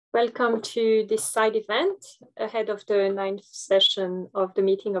Welcome to this side event ahead of the 9th session of the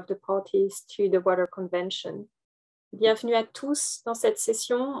meeting of the parties to the Water Convention. Bienvenue à tous dans cette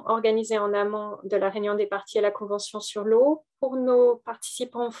session organisée en amont de la réunion des parties à la Convention sur l'eau. Pour nos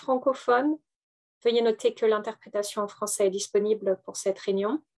participants francophones, veuillez noter que l'interprétation en français est disponible pour cette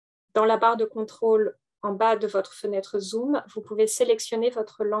réunion. Dans la barre de contrôle en bas de votre fenêtre Zoom, vous pouvez sélectionner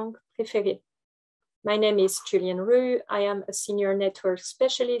votre langue préférée. My name is Julian Roux. I am a senior network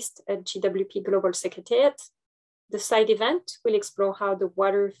specialist at GWP Global Secretariat. The side event will explore how the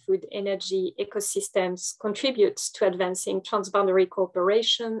water, food, energy ecosystems contribute to advancing transboundary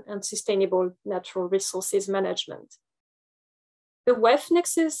cooperation and sustainable natural resources management. The WEF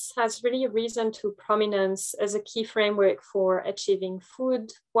Nexus has really risen to prominence as a key framework for achieving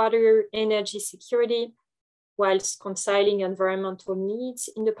food, water, energy security, whilst reconciling environmental needs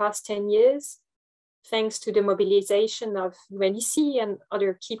in the past 10 years. Thanks to the mobilization of UNEC and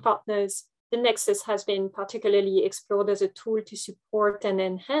other key partners, the Nexus has been particularly explored as a tool to support and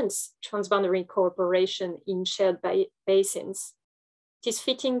enhance transboundary cooperation in shared basins. It is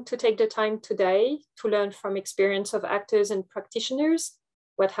fitting to take the time today to learn from experience of actors and practitioners,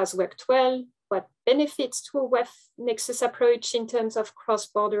 what has worked well, what benefits to a WEF Nexus approach in terms of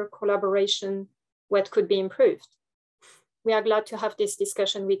cross-border collaboration, what could be improved. We are glad to have this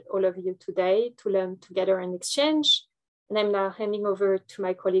discussion with all of you today to learn together and exchange. And I'm now handing over to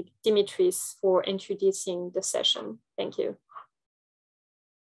my colleague Dimitris for introducing the session. Thank you.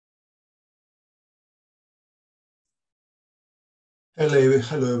 Hello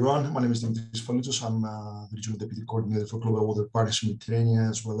everyone. My name is Dimitris Folitos. I'm the Regional Deputy Coordinator for Global Water Partnership Mediterranean,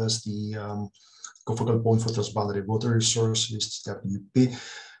 as well as the co-focal point for transboundary water resources, GWP.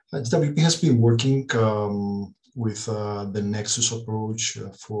 GWP has been working with the Nexus approach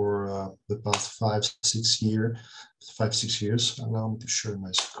for the past 5-6 years. Allow me to share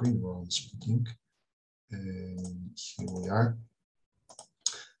my screen while I'm speaking. And here we are.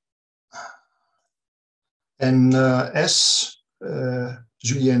 And as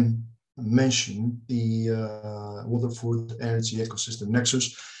Julien mentioned, the Water, Food, Energy Ecosystem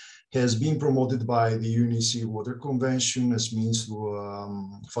Nexus has been promoted by the UNEC Water Convention as means to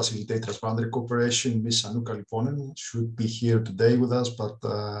facilitate transboundary cooperation. Ms. Anuka Liponen should be here today with us, but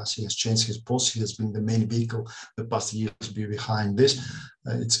she has changed his post. He has been the main vehicle the past years behind this.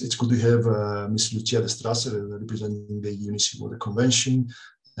 It's good to have Ms. Lucia de Strasser representing the UNEC Water Convention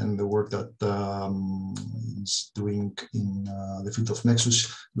and the work that is doing in the field of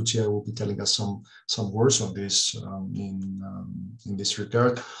Nexus. Lucia will be telling us some words on this in this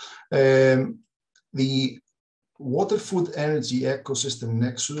regard. The Water, Food, Energy Ecosystem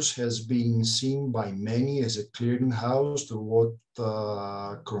Nexus has been seen by many as a clearinghouse to what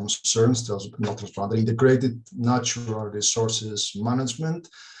concerns transboundary integrated natural resources management,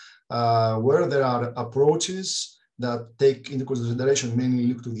 where there are approaches that take into consideration mainly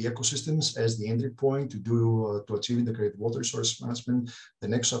look to the ecosystems as the entry point to achieve integrated water resource management. The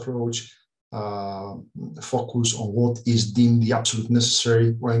next approach focus on what is deemed the absolute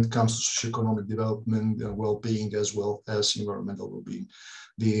necessary when it comes to socioeconomic development and well-being, as well as environmental well-being,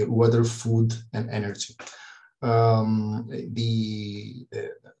 the water, food, and energy. The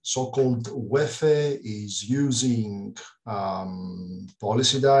so-called WEF is using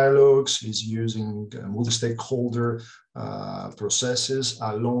policy dialogues, is using multi-stakeholder processes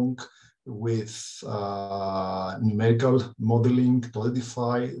along with numerical modeling to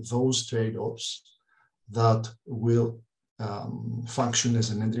identify those trade-offs that will function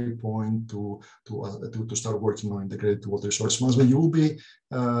as an entry point to start working on integrated water resource management.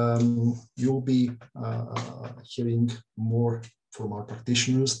 You'll be hearing more from our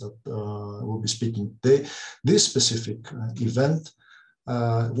practitioners that will be speaking today. This specific event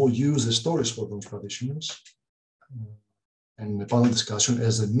will use the stories for those practitioners and the panel discussion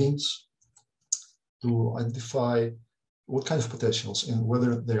as a means to identify what kind of potentials and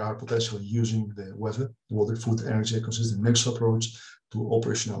whether there are potential using the water, food, energy ecosystem Nexus approach to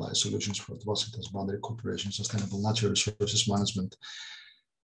operationalize solutions for advancing transboundary cooperation, sustainable natural resources management.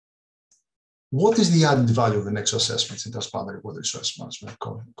 What is the added value of the Nexus assessments in transboundary water resource management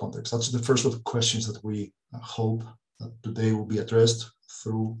context? That's the first of the questions that we hope that today will be addressed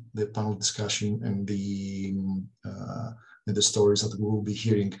through the panel discussion and the stories that we will be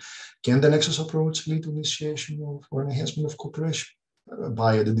hearing. Can the Nexus approach lead to initiation of or enhancement of cooperation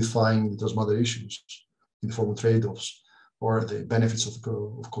by identifying the transboundary issues in the form of trade-offs or the benefits of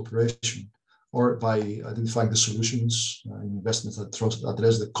cooperation, or by identifying the solutions and investments that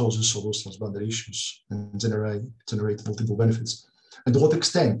address the causes of those transboundary issues and generate multiple benefits? And to what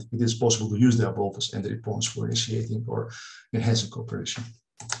extent it is possible to use the above as entry points for initiating or enhancing cooperation?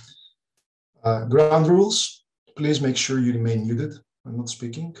 Ground rules, please make sure you remain muted when not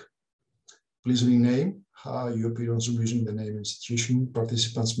speaking. Please rename how you appear on Zoom using the name institution.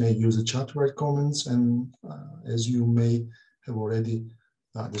 Participants may use the chat to write comments, and as you may have already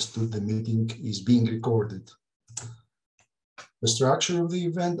understood, the meeting is being recorded. The structure of the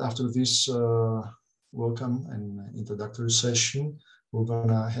event after this welcome and introductory session, we're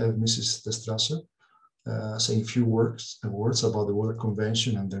gonna have Mrs. Destrasser saying a few words about the Water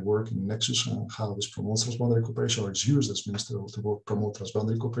Convention and their work in Nexus and how this promotes transboundary cooperation, or is used as Minister to promote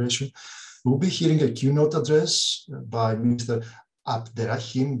transboundary cooperation. We'll be hearing a keynote address by Mr.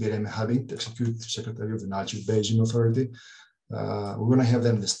 Abderrahim Biremhabit, Executive Secretary of the Niger Basin Authority. We're going to have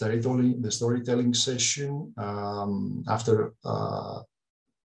them the storytelling session after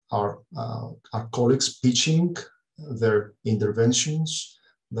our colleagues pitching their interventions,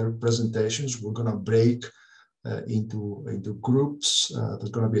 their presentations. We're going to break into groups.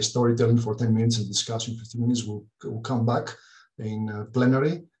 There's going to be a storytelling for 10 minutes and discussion 15 minutes. We'll come back in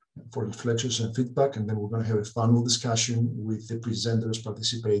plenary for reflections and feedback, and then we're going to have a panel discussion with the presenters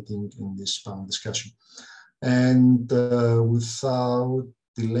participating in this panel discussion. And without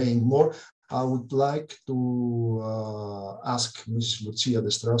delaying more, I would like to ask Ms. Lucia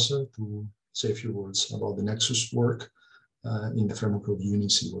Destrasser to say a few words about the Nexus work in the framework of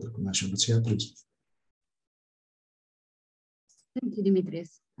UNEC Water Convention. Lucia, please. Thank you,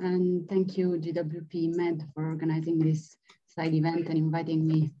 Dimitris, and thank you, GWP Med, for organizing this side event and inviting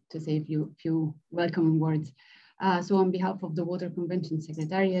me to say a few welcoming words. So on behalf of the Water Convention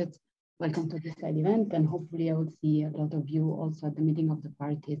Secretariat, welcome to this side event, and hopefully I will see a lot of you also at the meeting of the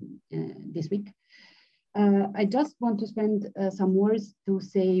party this week. I just want to spend some words to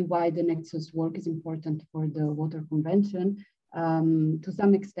say why the Nexus work is important for the Water Convention. To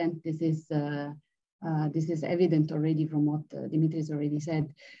some extent, this is evident already from what Dimitris already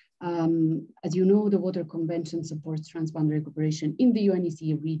said. As you know, the Water Convention supports transboundary cooperation in the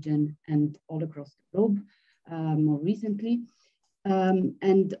UNEC region and all across the globe more recently.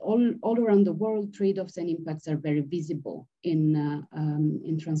 And all around the world, trade-offs and impacts are very visible in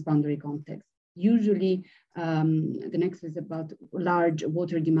transboundary context. Usually, the Nexus is about large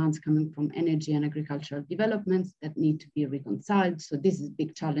water demands coming from energy and agricultural developments that need to be reconciled. So this is a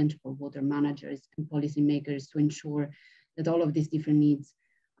big challenge for water managers and policymakers to ensure that all of these different needs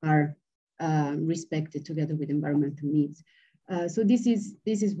are respected together with environmental needs. So this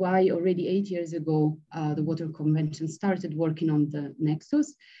is why already 8 years ago, the Water Convention started working on the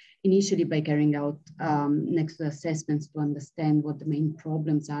Nexus, initially by carrying out Nexus assessments to understand what the main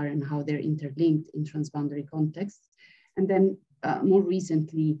problems are and how they're interlinked in transboundary contexts. And then more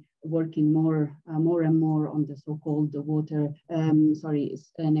recently, working more and more on the so-called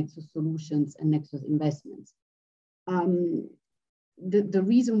Nexus solutions and Nexus investments. The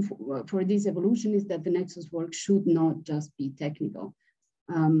reason for this evolution is that the Nexus work should not just be technical.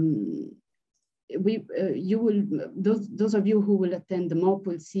 Those of you who will attend the MOP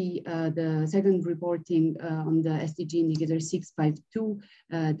will see the second reporting on the SDG indicator 652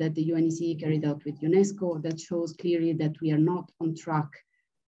 that the UNEC carried out with UNESCO that shows clearly that we are not on track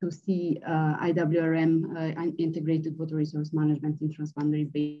to see IWRM, integrated water resource management in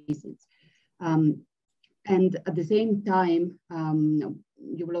transboundary basins. And at the same time,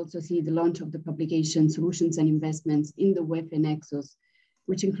 you will also see the launch of the publication Solutions and Investments in the WEF Nexus,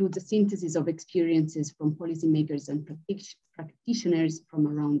 which includes a synthesis of experiences from policymakers and practitioners from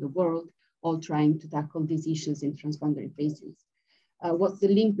around the world, all trying to tackle these issues in transboundary basins. What's the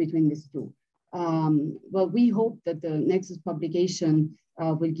link between these two? Well, we hope that the Nexus publication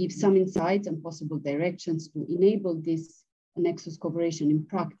will give some insights and possible directions to enable this Nexus cooperation in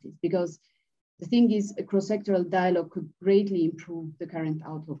practice, because the thing is, a cross-sectoral dialogue could greatly improve the current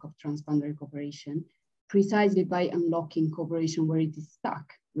outlook of transboundary cooperation, precisely by unlocking cooperation where it is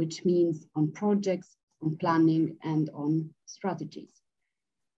stuck, which means on projects, on planning, and on strategies.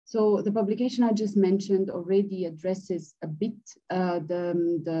 So the publication I just mentioned already addresses a bit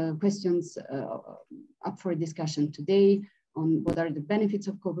the questions up for discussion today on what are the benefits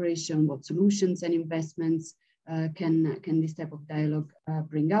of cooperation, what solutions and investments can this type of dialogue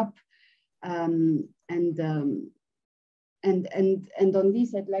bring up. And on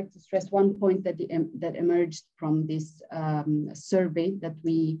this, I'd like to stress one point that emerged from this survey that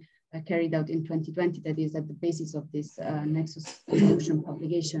we carried out in 2020, that is at the basis of this Nexus solution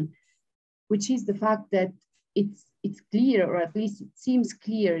publication, which is the fact that it's clear, or at least it seems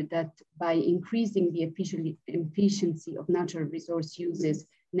clear, that by increasing the efficiency of natural resource uses,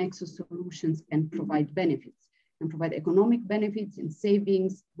 Nexus solutions can provide benefits, and provide economic benefits in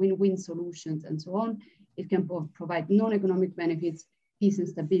savings, win-win solutions, and so on. It can provide non-economic benefits peace and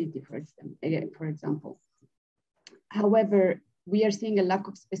stability, for example. However, we are seeing a lack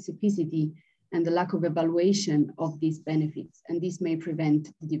of specificity and the lack of evaluation of these benefits, and this may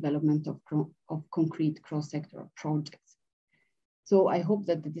prevent the development of concrete cross-sectoral projects. So I hope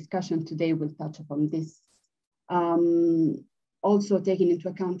that the discussion today will touch upon this. Also taking into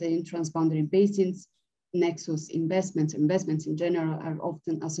account that in transboundary basins, Nexus investments in general are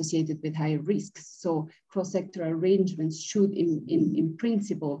often associated with higher risks. So cross-sectoral arrangements should in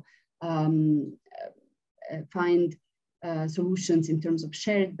principle find solutions in terms of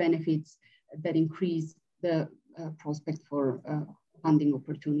shared benefits that increase the prospect for funding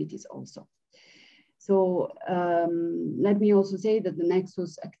opportunities also. So let me also say that the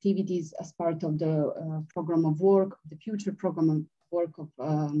Nexus activities as part of the program of work, the future program of work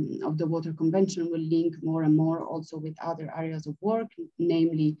of the Water Convention will link more and more also with other areas of work,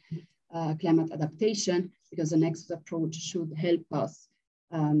 namely climate adaptation, because the Nexus approach should help us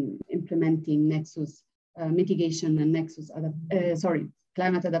implementing Nexus mitigation and Nexus,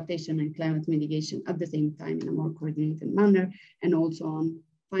 climate adaptation and climate mitigation at the same time in a more coordinated manner, and also on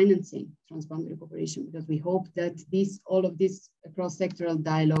financing transboundary cooperation, because we hope that all of this cross-sectoral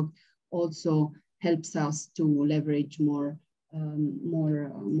dialogue also helps us to leverage more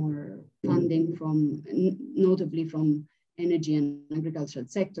funding from, notably from energy and agricultural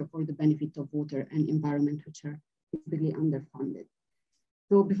sector for the benefit of water and environment, which are typically underfunded.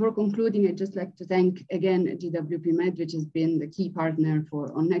 So before concluding, I'd just like to thank again GWP Med, which has been the key partner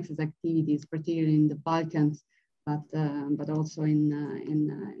on Nexus activities, particularly in the Balkans, but also in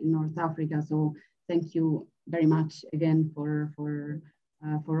North Africa. So thank you very much again for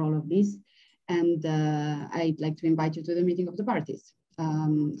all of this. And I'd like to invite you to the meeting of the parties.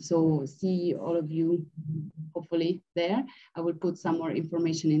 So see all of you hopefully there. I will put some more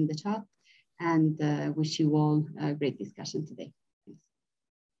information in the chat, and wish you all a great discussion today.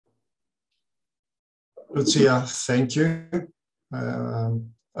 Lucia, thank you.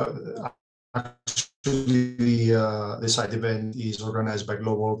 Actually, the side event is organized by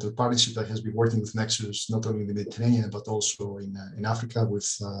Global Water Partnership that has been working with Nexus not only in the Mediterranean but also in Africa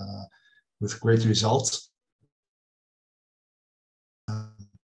with great results.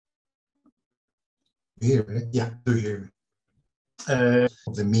 Hear me? Yeah, do you hear me?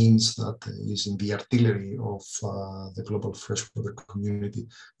 Of the means that is in the artillery of the global freshwater community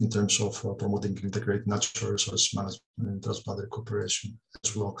in terms of promoting integrated natural resource management and transboundary cooperation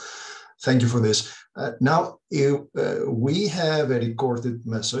as well. Thank you for this. Now, we have a recorded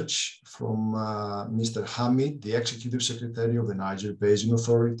message from Mr. Hamid, the Executive Secretary of the Niger Basin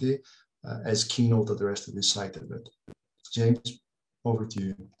Authority, as keynote address to this site event. James, over to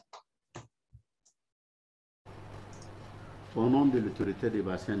you. Au nom de l'autorité des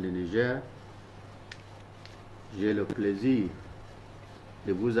bassins du Niger, j'ai le plaisir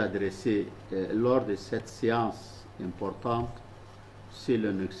de vous adresser lors de cette séance importante sur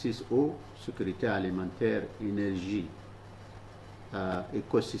le Nexus eau, sécurité alimentaire, énergie,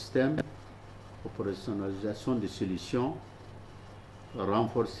 écosystème, opérationnalisation des solutions,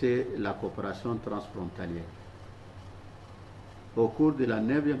 renforcer la coopération transfrontalière. Au cours de la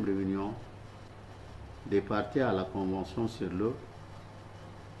 9e réunion des parties à la Convention sur l'eau,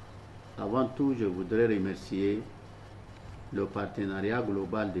 avant tout, je voudrais remercier le partenariat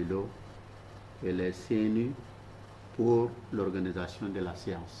global de l'eau et les CNU pour l'organisation de la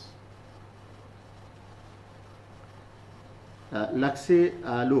séance. L'accès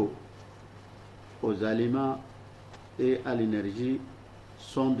à l'eau, aux aliments et à l'énergie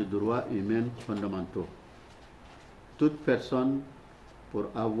sont des droits humains fondamentaux. Toute personne, pour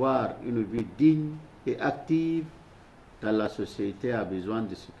avoir une vie digne et active dans la société, a besoin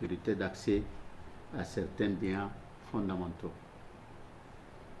de sécurité d'accès à certains biens fondamentaux.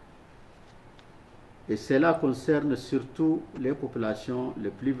 Et cela concerne surtout les populations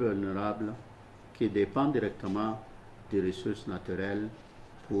les plus vulnérables qui dépendent directement des ressources naturelles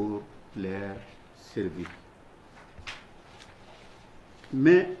pour leur survie.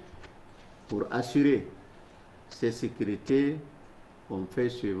 Mais pour assurer cette sécurité, on fait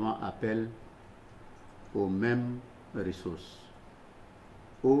souvent appel aux mêmes ressources.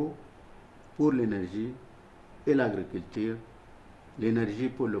 Eau pour l'énergie et l'agriculture, l'énergie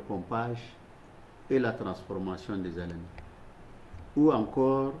pour le pompage et la transformation des aliments, ou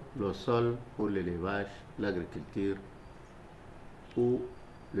encore le sol pour l'élevage, l'agriculture ou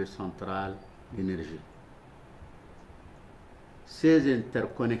les centrales d'énergie. Ces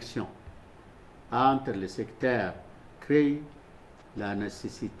interconnexions entre les secteurs créent la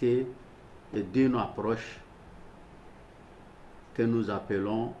nécessité d'une approche que nous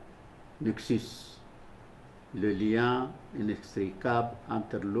appelons Nexus, le lien inextricable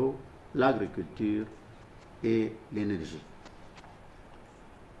entre l'eau, l'agriculture et l'énergie.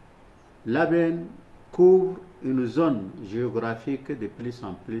 L'ABN couvre une zone géographique de plus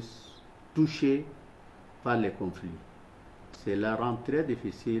en plus touchée par les conflits. Cela rend très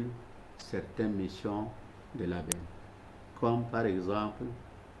difficile certaines missions de l'ABN, comme par exemple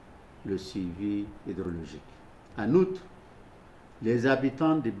le suivi hydrologique. En outre, les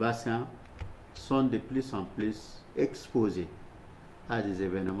habitants du bassin sont de plus en plus exposés à des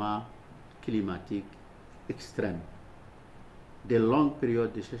événements climatiques extrêmes, de longues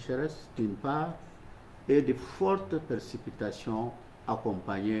périodes de sécheresse d'une part et de fortes précipitations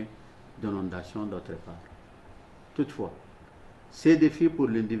accompagnées d'inondations d'autre part. Toutefois, ces défis pour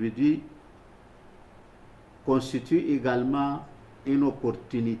l'individu constituent également une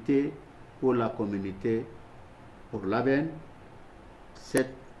opportunité pour la communauté, pour l'ABN, c'est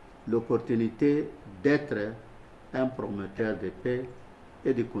l'opportunité d'être un promoteur de paix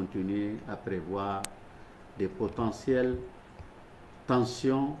et de continuer à prévoir des potentielles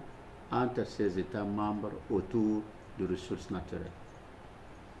tensions entre ces États membres autour des ressources naturelles.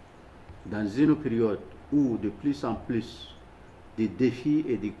 Dans une période où de plus en plus des défis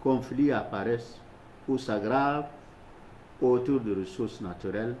et des conflits apparaissent ou s'aggravent autour des ressources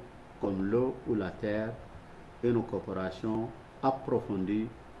naturelles comme l'eau ou la terre, une coopération approfondie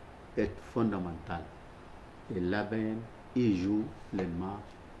est fondamentale et l'ABN y joue pleinement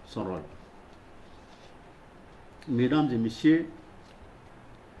son rôle. Mesdames et messieurs,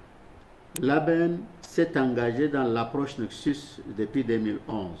 l'ABN s'est engagé dans l'approche Nexus depuis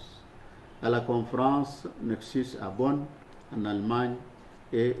 2011 à la conférence Nexus à Bonn en Allemagne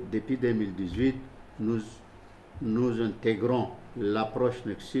et depuis 2018 nous intégrons l'approche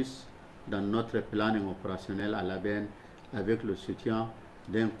Nexus dans notre planning opérationnel à l'ABN avec le soutien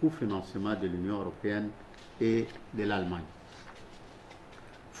d'un cofinancement de l'Union européenne et de l'Allemagne.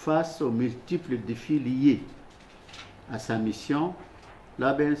 Face aux multiples défis liés à sa mission,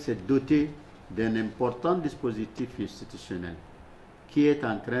 l'ABN s'est doté d'un important dispositif institutionnel qui est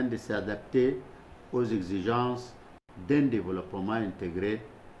en train de s'adapter aux exigences d'un développement intégré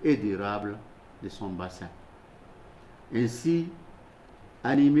et durable de son bassin. Ainsi,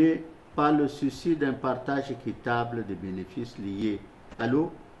 animé par le souci d'un partage équitable des bénéfices liés à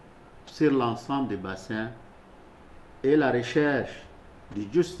l'eau sur l'ensemble des bassins et la recherche du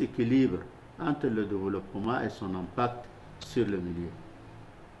juste équilibre entre le développement et son impact sur le milieu.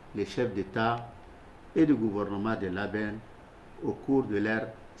 Les chefs d'État et de gouvernement de l'ABN, au cours de leur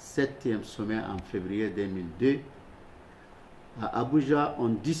 7e sommet en février 2002, à Abuja, ont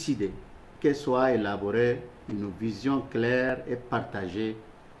décidé que soit élaborée une vision claire et partagée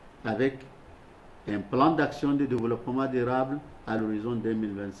avec un plan d'action de développement durable à l'horizon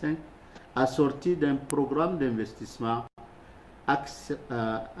 2025, assorti d'un programme d'investissement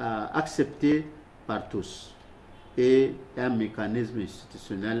accepté par tous et un mécanisme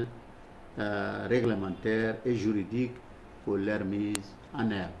institutionnel, réglementaire et juridique pour leur mise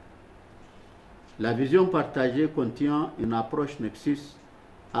en œuvre. La vision partagée contient une approche Nexus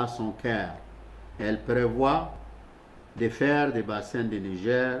à son cœur. Elle prévoit de faire des bassins du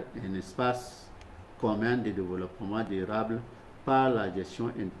Niger un espace commun de développement durable par la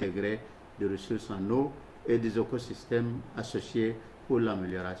gestion intégrée des ressources en eau et des écosystèmes associés pour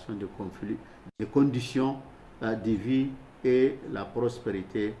l'amélioration des conditions de vie et la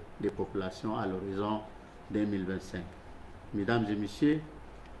prospérité des populations à l'horizon 2025. Mesdames et messieurs,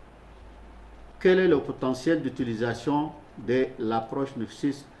 quel est le potentiel d'utilisation de l'approche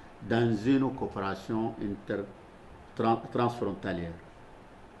Nexus dans une coopération transfrontalière?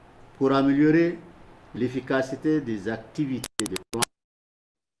 Pour améliorer l'efficacité des activités de plan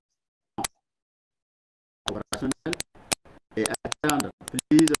opérationnel et atteindre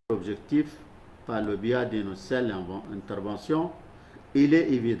plusieurs objectifs par le biais d'une seule intervention, il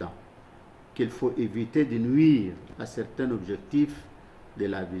est évident qu'il faut éviter de nuire à certains objectifs de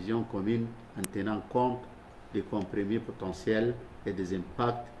la vision commune en tenant compte des compromis potentiels et des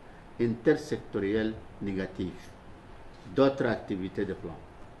impacts intersectoriels négatifs d'autres activités de plan.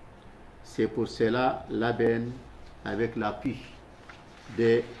 C'est pour cela l'ABN, avec l'appui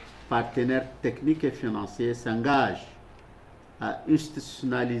des partenaires techniques et financiers, s'engage à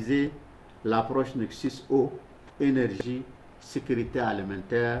institutionnaliser l'approche Nexus eau, énergie, sécurité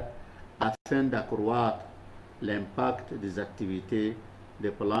alimentaire afin d'accroître l'impact des activités des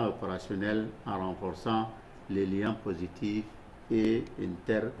plans opérationnels en renforçant les liens positifs et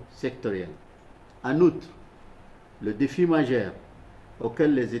intersectoriels. En outre, le défi majeur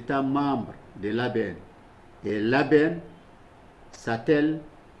auquel les États membres de l'ABN et l'ABN s'attellent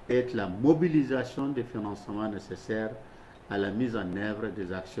est la mobilisation des financements nécessaires à la mise en œuvre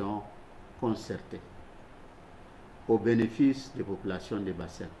des actions concertées au bénéfice des populations des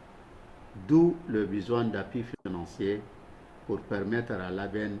bassins. D'où le besoin d'appui financier pour permettre à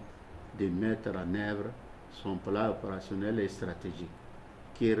l'ABN de mettre en œuvre son plan opérationnel et stratégique,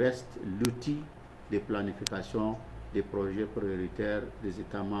 qui reste l'outil de planification des projets prioritaires des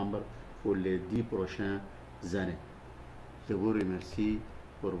États membres pour les 10 prochaines années. Je vous remercie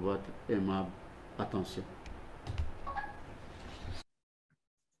pour votre aimable attention.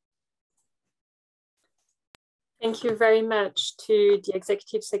 Thank you very much to the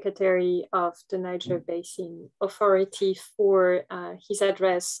Executive Secretary of the Niger Basin Authority for his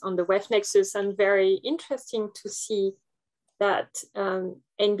address on the WEF Nexus, and very interesting to see that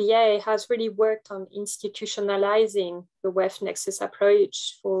NBA has really worked on institutionalizing the WEF Nexus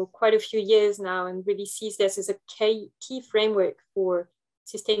approach for quite a few years now and really sees this as a key framework for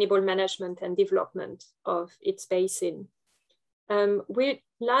sustainable management and development of its basin. We'd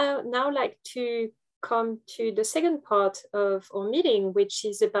now like to come to the second part of our meeting, which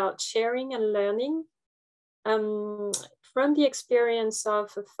is about sharing and learning from the experience of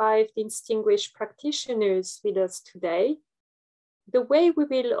 5 distinguished practitioners with us today. The way we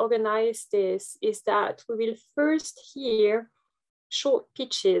will organize this is that we will first hear short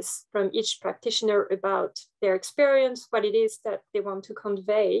pitches from each practitioner about their experience, what it is that they want to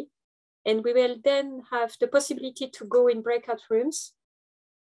convey. And we will then have the possibility to go in breakout rooms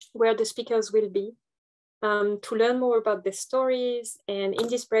where the speakers will be to learn more about their stories. And in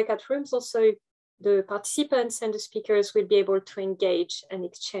these breakout rooms, also the participants and the speakers will be able to engage and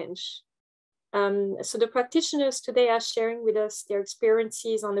exchange. So the practitioners today are sharing with us their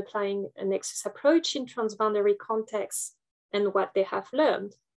experiences on applying a Nexus approach in transboundary contexts and what they have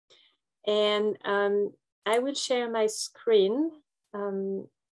learned. And I will share my screen.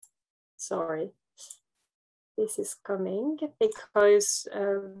 Sorry, this is coming because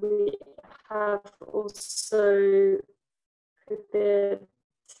we have also prepared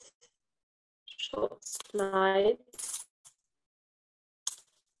short slides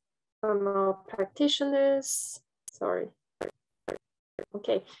from our practitioners. Sorry.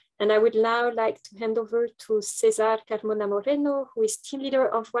 Okay, and I would now like to hand over to Cesar Carmona Moreno, who is team leader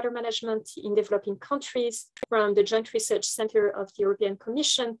of water management in developing countries from the Joint Research Center of the European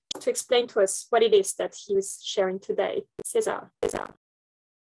Commission, to explain to us what it is that he is sharing today. Cesar.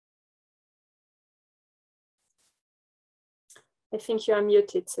 I think you are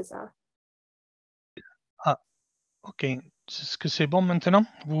muted, Cesar. Ah, ok. Est-ce que c'est bon maintenant?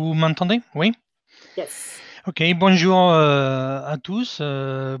 Vous m'entendez? Oui? Yes. Ok, bonjour à tous.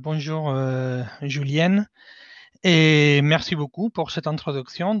 Bonjour Julienne. Et merci beaucoup pour cette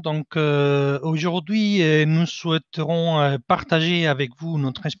introduction. Donc aujourd'hui, nous souhaiterons partager avec vous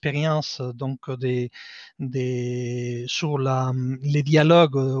notre expérience donc sur les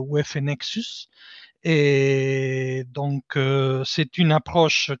dialogues WEF et Nexus. Et donc c'est une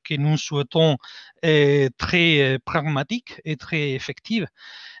approche que nous souhaitons très pragmatique et très effective.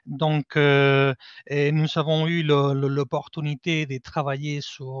 Donc, nous avons eu l'opportunité de travailler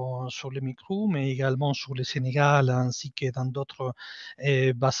sur le micro, mais également sur le Sénégal, ainsi que dans d'autres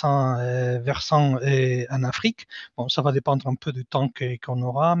bassins versants en Afrique. Bon, ça va dépendre un peu du temps qu'on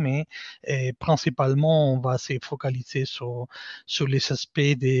aura, mais principalement, on va se focaliser sur les aspects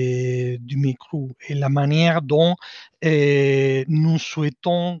du micro et la manière dont nous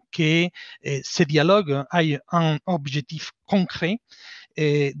souhaitons que ce dialogue ait un objectif concret,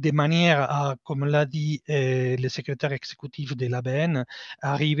 et de manière à, comme l'a dit le secrétaire exécutif de l'ABN,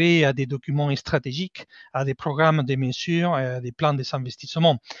 arriver à des documents stratégiques, à des programmes de mesures, à des plans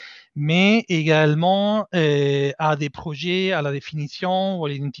d'investissement, mais également à des projets, à la définition ou à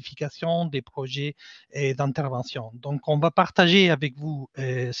l'identification des projets d'intervention. Donc, on va partager avec vous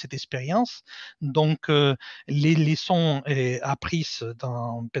cette expérience, donc les leçons apprises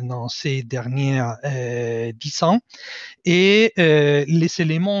pendant ces dernières 10 ans, et les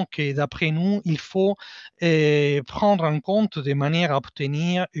éléments que, d'après nous, il faut prendre en compte de manière à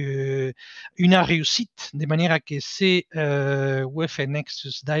obtenir une réussite, de manière à que ces WEF et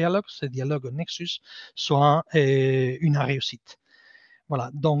Nexus Dialogue, ce dialogue Nexus, soit une réussite. Voilà,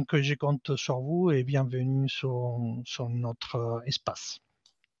 donc je compte sur vous et bienvenue sur notre espace.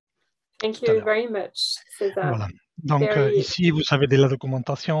 Thank you very much, Cesar. Voilà. Donc ici, vous avez de la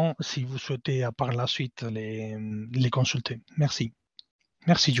documentation si vous souhaitez par la suite les consulter. Merci.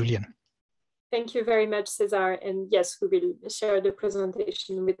 Merci, Julienne. Thank you very much, Cesar. And yes, we will share the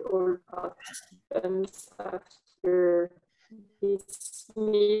presentation with all participants after this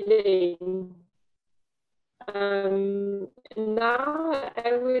meeting. Now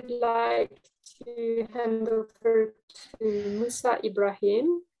I would like to hand over to Musa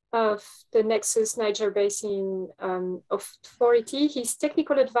Ibrahim of the Nexus Niger Basin Authority. He's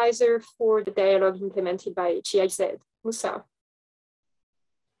technical advisor for the dialogue implemented by GIZ. Musa.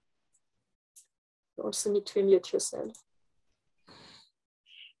 You also need to unmute yourself.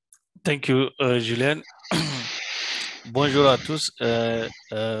 Thank you, Julienne. Bonjour à tous.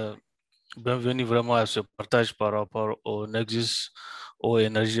 Bienvenue vraiment à ce partage par rapport au Nexus, aux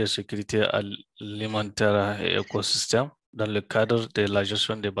énergies et sécurité alimentaire et écosystème dans le cadre de la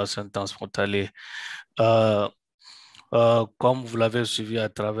gestion des bassins transfrontaliers. Comme vous l'avez suivi à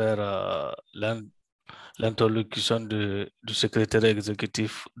travers l'interlocution du secrétaire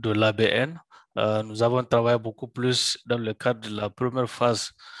exécutif de l'ABN, nous avons travaillé beaucoup plus dans le cadre de la première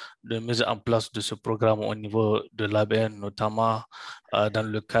phase de mise en place de ce programme au niveau de l'ABN, notamment dans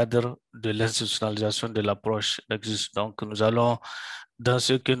le cadre de l'institutionnalisation de l'approche Nexus. Donc, nous allons, dans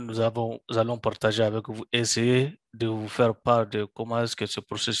ce que nous allons partager avec vous, essayer de vous faire part de comment est-ce que ce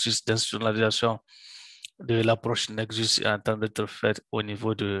processus d'institutionnalisation de l'approche Nexus est en train d'être faite au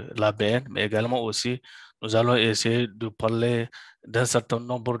niveau de l'ABN, mais également aussi, nous allons essayer de parler d'un certain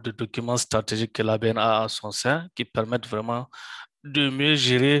nombre de documents stratégiques que l'ABN a à son sein qui permettent vraiment de mieux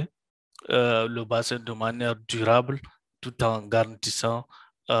gérer le bassin de manière durable tout en garantissant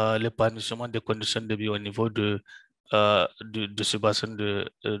l'épanouissement des conditions de vie au niveau de ce bassin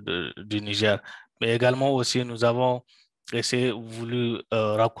du Niger. Mais également aussi, nous avons voulu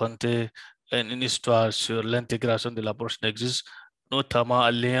raconter une histoire sur l'intégration de l'approche Nexus, notamment en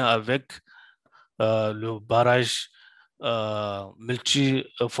lien avec le barrage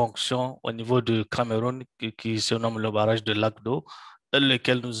multifonction au niveau de Cameroun qui se nomme le barrage de Lac d'eau, dans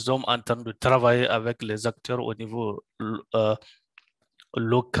lequel nous sommes en train de travailler avec les acteurs au niveau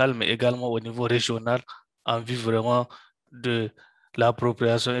local, mais également au niveau régional, en vue vraiment de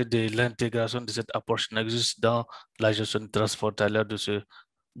l'appropriation et de l'intégration de cette approche Nexus dans la gestion transfrontalière de ce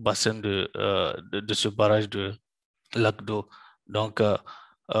bassin de ce barrage de Lac d'eau. Donc,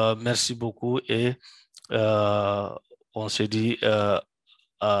 merci beaucoup et on se dit à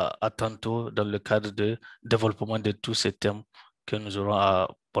tantôt dans le cadre de développement de tous ces thèmes que nous aurons à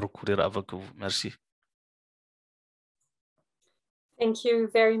parcourir avec vous. Merci. Thank you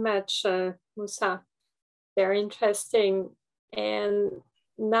very much, Musa. Very interesting. And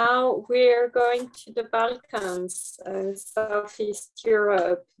now we're going to the Balkans, Southeast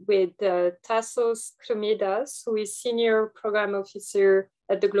Europe, with Tassos Kromidas, who is Senior Program Officer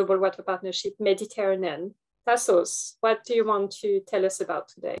at the Global Water Partnership Mediterranean. Tassos, what do you want to tell us about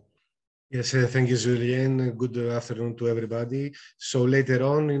today? Yes, thank you, Julien. Good afternoon to everybody. So later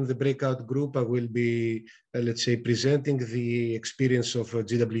on in the breakout group, I will be, let's say, presenting the experience of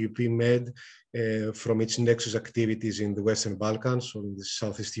GWP Med from its Nexus activities in the Western Balkans, or in the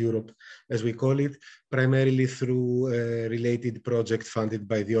Southeast Europe, as we call it, primarily through a related project funded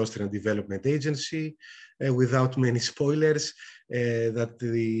by the Austrian Development Agency, without many spoilers, that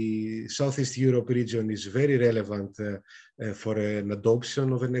the Southeast Europe region is very relevant for an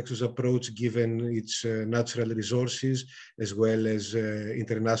adoption of a Nexus approach, given its natural resources, as well as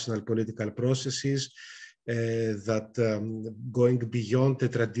international political processes, that going beyond the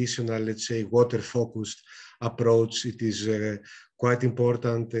traditional, let's say, water-focused approach, it is quite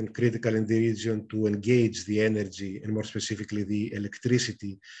important and critical in the region to engage the energy, and more specifically the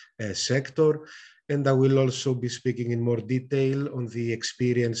electricity sector. And I will also be speaking in more detail on the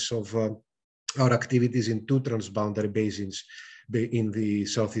experience of our activities in two transboundary basins in the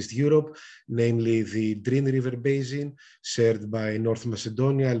Southeast Europe, namely the Drin River Basin, shared by North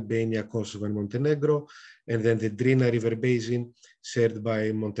Macedonia, Albania, Kosovo, and Montenegro, and then the Drina River Basin, shared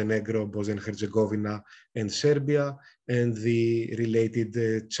by Montenegro, Bosnia and Herzegovina, and Serbia, and the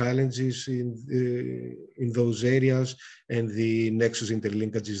related challenges in those areas, and the Nexus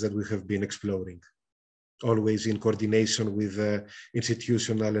interlinkages that we have been exploring, always in coordination with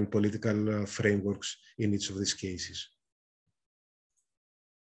institutional and political frameworks in each of these cases.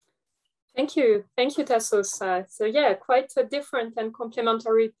 Thank you, Tassos. So yeah, quite a different and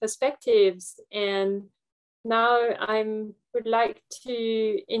complementary perspectives. And now I would like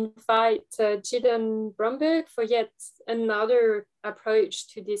to invite Gideon Bromberg for yet another approach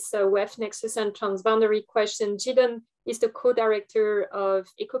to this WEF Nexus and transboundary question. Gideon is the co-director of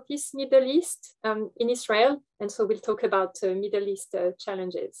EcoPeace Middle East in Israel. And so we'll talk about Middle East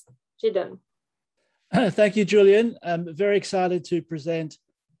challenges. Gideon. Thank you, Julian. I'm very excited to present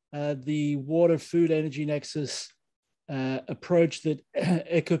the Water, Food, Energy Nexus approach that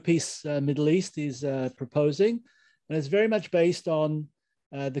EcoPeace Middle East is proposing. And it's very much based on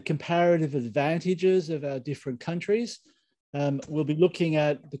the comparative advantages of our different countries. We'll be looking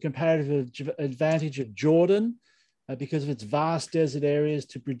at the comparative advantage of Jordan because of its vast desert areas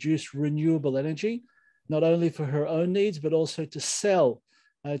to produce renewable energy, not only for her own needs, but also to sell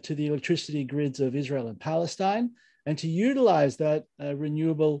to the electricity grids of Israel and Palestine, and to utilize that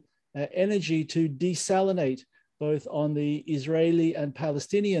renewable energy to desalinate both on the Israeli and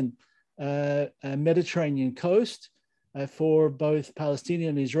Palestinian Mediterranean coast for both Palestinian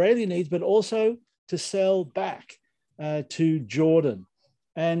and Israeli needs, but also to sell back to Jordan.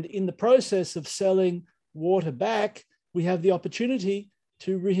 And in the process of selling water back, we have the opportunity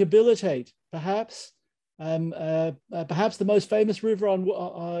to rehabilitate perhaps the most famous river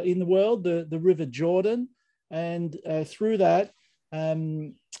in the world, the River Jordan, and through that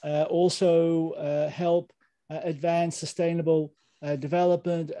also help advance sustainable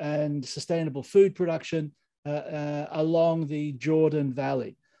development and sustainable food production along the Jordan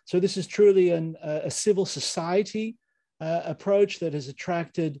Valley. So this is truly a civil society approach that has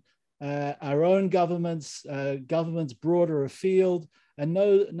attracted our own governments, governments broader afield, and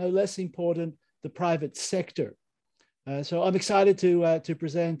no less important, the private sector. So I'm excited to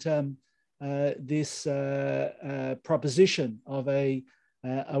present this proposition of a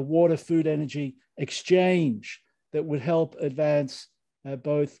water, food, energy exchange that would help advance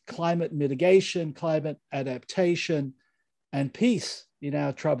both climate mitigation, climate adaptation, and peace in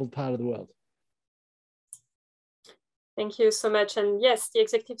our troubled part of the world. Thank you so much. And yes, the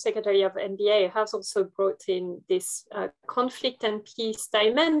Executive Secretary of NBA has also brought in this conflict and peace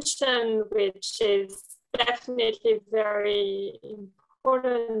dimension, which is definitely very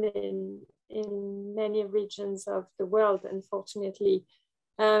important in many regions of the world, unfortunately.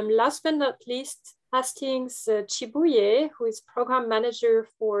 Last but not least, Hastings Chibuye, who is Program Manager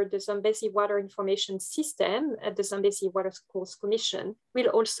for the Zambezi Water Information System at the Zambezi Water Course Commission, will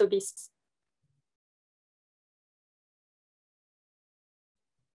also be.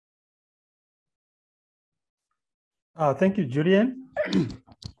 Thank you, Julian.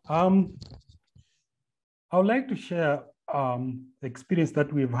 I would like to share the experience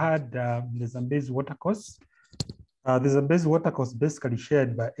that we've had in the Zambezi Watercourse. The Zambezi Watercourse basically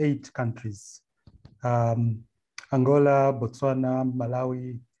shared by 8 countries: Angola, Botswana,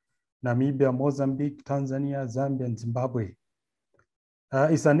 Malawi, Namibia, Mozambique, Tanzania, Zambia, and Zimbabwe.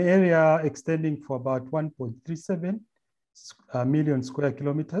 It's an area extending for about 1.37 million square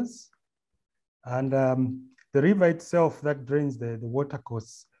kilometers. And the river itself that drains the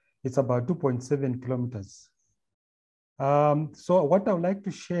watercourse, it's about 2.7 kilometers. So what I would like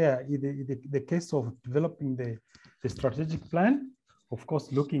to share is the case of developing the strategic plan, of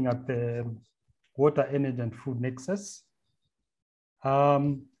course, looking at the water, energy, and food nexus. I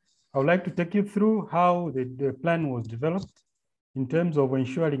would like to take you through how the plan was developed in terms of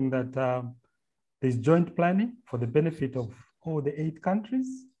ensuring that there's joint planning for the benefit of all the 8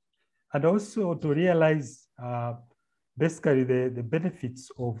 countries, and also to realize basically the benefits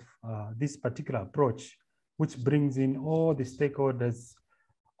of this particular approach, which brings in all the stakeholders,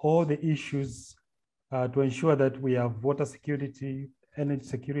 all the issues to ensure that we have water security, energy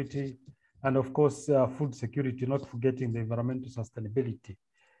security, and of course, food security, not forgetting the environmental sustainability.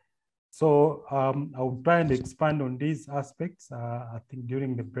 So I will try and expand on these aspects, I think,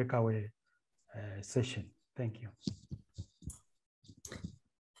 during the breakaway session. Thank you.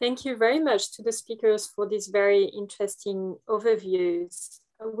 Thank you very much to the speakers for these very interesting overviews.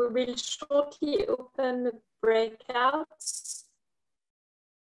 We will shortly open the breakouts.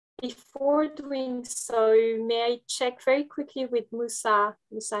 Before doing so, may I check very quickly with Musa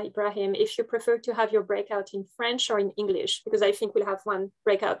Ibrahim, if you prefer to have your breakout in French or in English, because I think we'll have one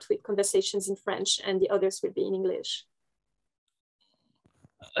breakout with conversations in French and the others will be in English.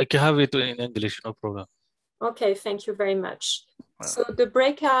 I can have it in English, no problem. Okay, thank you very much. So the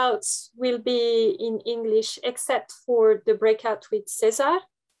breakouts will be in English, except for the breakout with César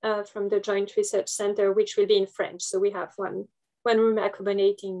from the Joint Research Center, which will be in French. So we have one room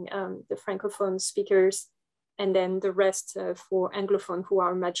accommodating the Francophone speakers, and then the rest for Anglophone, who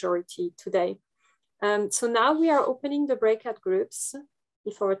are majority today. So now we are opening the breakout groups,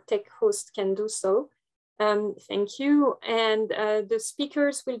 if our tech host can do so. Thank you. And the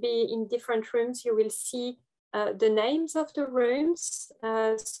speakers will be in different rooms. You will see the names of the rooms.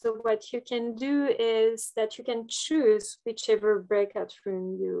 So what you can do is that you can choose whichever breakout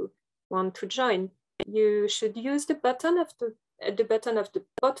room you want to join. You should use the button of the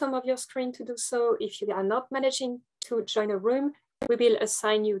bottom of your screen to do so. If you are not managing to join a room, we will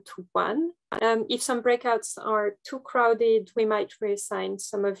assign you to one. If some breakouts are too crowded, we might reassign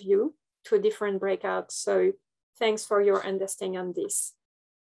some of you to a different breakout. So thanks for your understanding on this.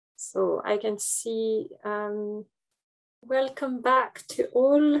 So I can see, welcome back to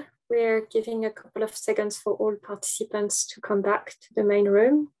all. We're giving a couple of seconds for all participants to come back to the main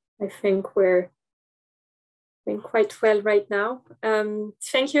room. I think we're doing quite well right now.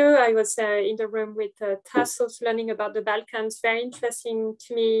 Thank you. I was in the room with Tassos learning about the Balkans. Very interesting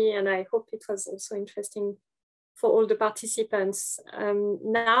to me, and I hope it was also interesting for all the participants.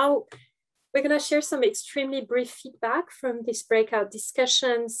 Now, we're going to share some extremely brief feedback from these breakout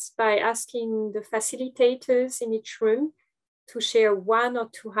discussions by asking the facilitators in each room to share one or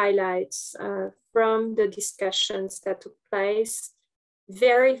two highlights from the discussions that took place.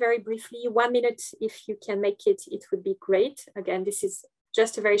 Very, very briefly, 1 minute, if you can make it, it would be great. Again, this is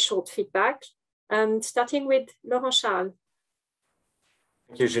just a very short feedback. Starting with Laurent Charles.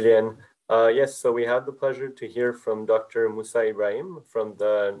 Thank you, Julienne. Yes, so we had the pleasure to hear from Dr. Musa Ibrahim from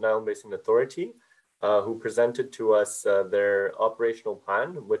the Nile Basin Authority, who presented to us their operational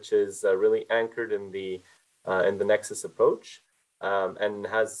plan, which is really anchored in the Nexus approach, and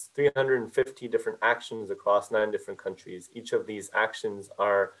has 350 different actions across 9 different countries. Each of these actions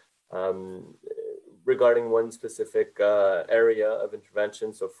are regarding one specific area of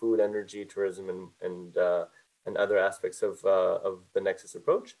intervention, so food, energy, tourism, and other aspects of the Nexus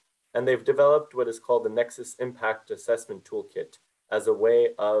approach. And they've developed what is called the Nexus Impact Assessment Toolkit as a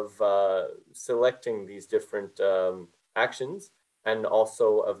way of selecting these different actions, and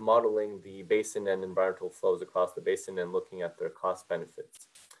also of modeling the basin and environmental flows across the basin and looking at their cost benefits.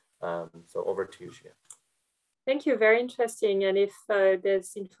 So over to you, Shia. Thank you, very interesting. And if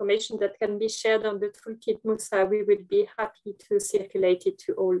there's information that can be shared on the toolkit, Musa, we would be happy to circulate it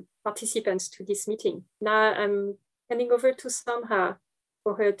to all participants to this meeting. Now I'm handing over to Samha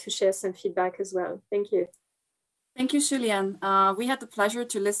for her to share some feedback as well. Thank you. Thank you, Julian. We had the pleasure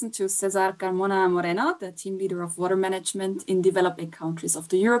to listen to Cesar Carmona Moreno, the team leader of water management in developing countries of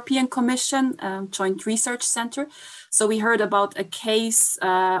the European Commission Joint Research Center. So we heard about a case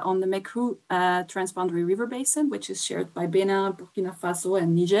on the Mekru transboundary river basin, which is shared by Benin, Burkina Faso,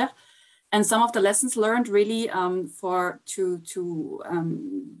 and Niger. And some of the lessons learned really to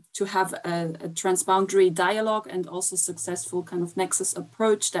have a transboundary dialogue and also successful kind of Nexus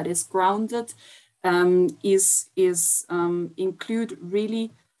approach that is grounded include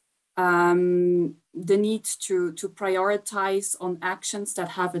really the need to prioritize on actions that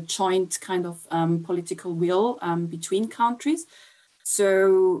have a joint kind of political will between countries.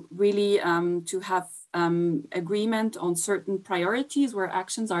 So really to have agreement on certain priorities where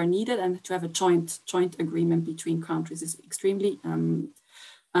actions are needed, and to have a joint agreement between countries is extremely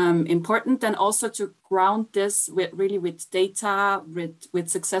important. And also to ground this with data, with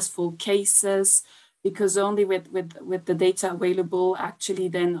successful cases, because only with the data available, actually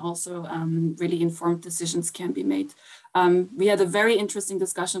then also really informed decisions can be made. We had a very interesting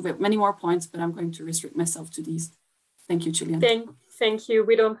discussion with many more points, but I'm going to restrict myself to these. Thank you, Julian. Thank you.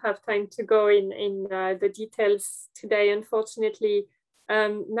 We don't have time to go in the details today, unfortunately.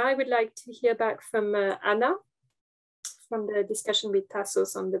 Now I would like to hear back from Anna from the discussion with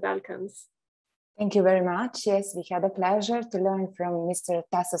Tassos on the Balkans. Thank you very much. Yes, we had a pleasure to learn from Mr.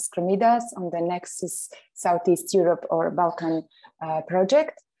 Tassos Kremidas on the Nexus Southeast Europe or Balkan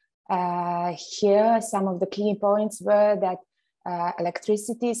project. Here, some of the key points were that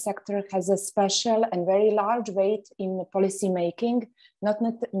electricity sector has a special and very large weight in policy making, not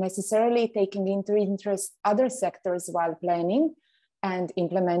necessarily taking into interest other sectors while planning and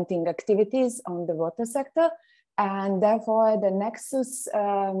implementing activities on the water sector. And therefore, the Nexus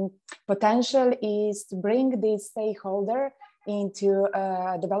potential is to bring these stakeholders into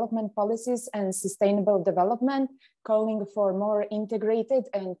development policies and sustainable development, calling for more integrated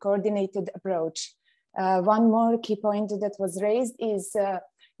and coordinated approach. One more key point that was raised is the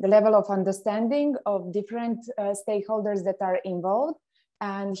level of understanding of different stakeholders that are involved.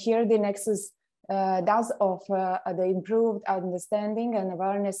 And here the Nexus does offer the improved understanding and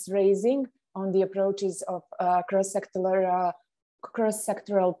awareness raising on the approaches of cross-sectoral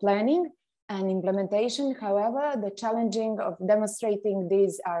planning and implementation. However, the challenging of demonstrating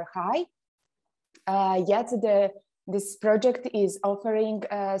these are high. Yet this project is offering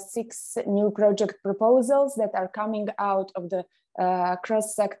 6 new project proposals that are coming out of the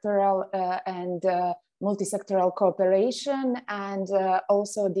cross-sectoral and multi-sectoral cooperation, and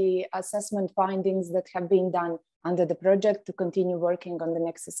also the assessment findings that have been done under the project to continue working on the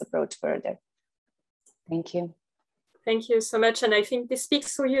Nexus approach further. Thank you. Thank you so much. And I think this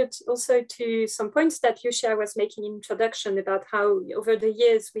speaks for you also to some points that Yushia was making in introduction about how over the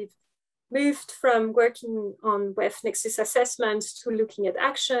years we've moved from working on WEF Nexus assessments to looking at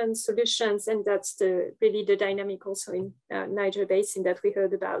actions, solutions, and that's really the dynamic also in Niger Basin that we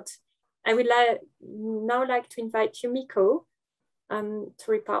heard about. I would now like to invite Yumiko to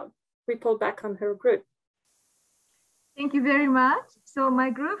report back on her group. Thank you very much. So my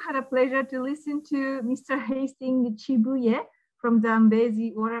group had a pleasure to listen to Mr. Hastings Chibuye from the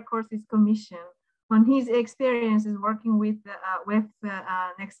Zambezi Watercourses Commission on his experiences working with the WEF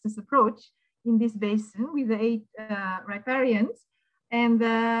Nexus approach in this basin with the 8 riparians. And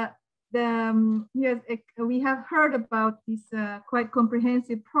we have heard about this quite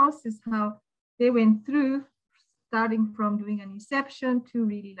comprehensive process, how they went through, starting from doing an inception to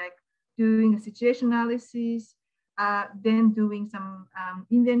really like doing a situation analysis, then doing some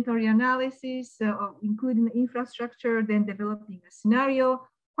inventory analysis, including the infrastructure, then developing a scenario,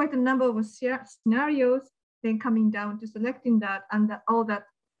 quite a number of scenarios, then coming down to selecting that, and all that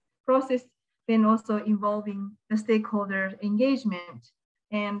process then also involving the stakeholder engagement.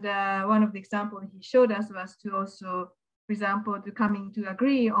 And one of the examples he showed us was to also, for example, to coming to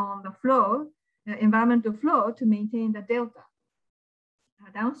agree on the flow, environmental flow to maintain the delta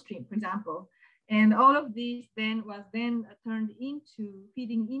downstream, for example. And all of these then was turned into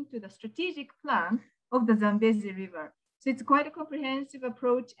feeding into the strategic plan of the Zambezi River. So it's quite a comprehensive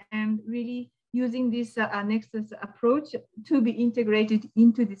approach, and really using this Nexus approach to be integrated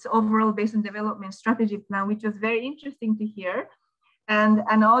into this overall basin development strategy plan, which was very interesting to hear.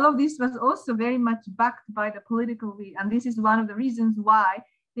 And all of this was also very much backed by the political will. And this is one of the reasons why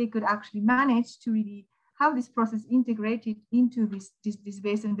they could actually manage to really have this process integrated into this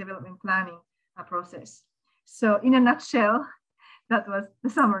basin development planning process. So in a nutshell, that was the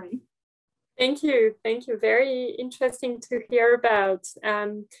summary. Thank you. Thank you. Very interesting to hear about.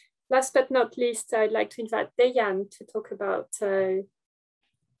 Last but not least, I'd like to invite Dejan to talk about the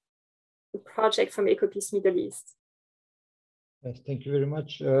project from Ecopeace Middle East. Yes, thank you very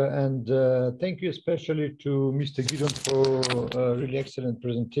much. And thank you especially to Mr. Gideon for a really excellent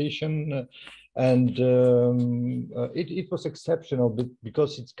presentation. And it was exceptional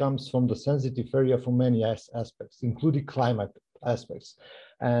because it comes from the sensitive area from many aspects, including climate aspects.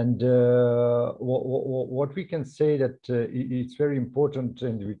 And what we can say that it's very important,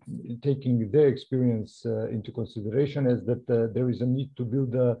 and taking their experience into consideration, is that there is a need to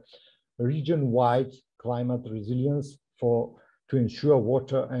build a region-wide climate resilience to ensure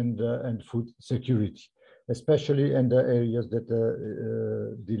water and food security, especially in the areas that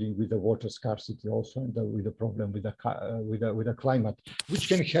dealing with the water scarcity also, and with the problem with the climate, which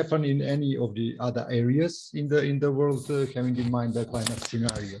can happen in any of the other areas in the world, having in mind the climate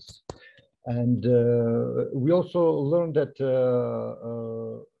scenarios. And we also learned that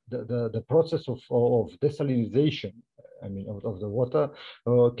the process of desalinization, I mean, of the water,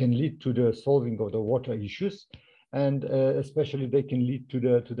 can lead to the solving of the water issues. And especially they can lead to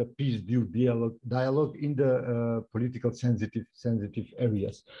the peace dialogue in the political sensitive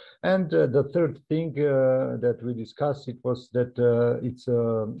areas. And the third thing that we discussed, it was that it's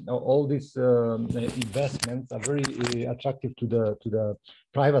all these investments are very attractive to the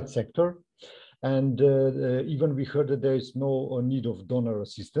private sector, and even we heard that there is no need of donor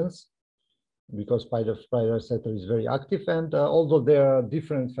assistance, because private sector is very active. And although there are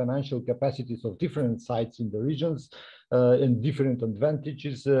different financial capacities of different sites in the regions and different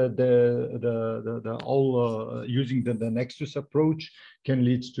advantages, all using the Nexus approach can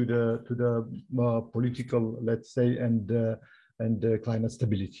lead to the political, let's say, and climate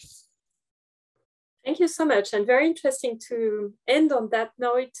stability. Thank you so much, and very interesting to end on that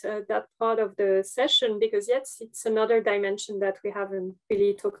note, that part of the session, because yes, it's another dimension that we haven't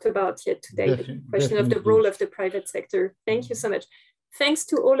really talked about yet today, the question of the role of the private sector. Thank you so much. Thanks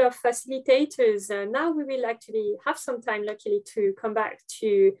to all our facilitators. Now we will actually have some time, luckily, to come back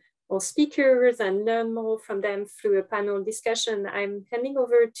to our speakers and learn more from them through a panel discussion. I'm handing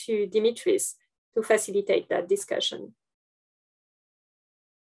over to Dimitris to facilitate that discussion.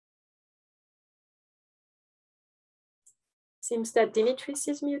 Seems that Dimitris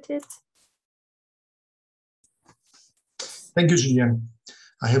is muted. Thank you, Julien.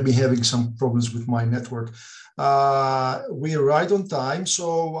 I have been having some problems with my network. We are right on time,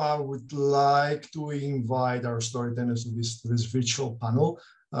 so I would like to invite our storytellers to this virtual panel.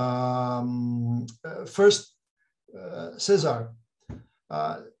 First, Cesar,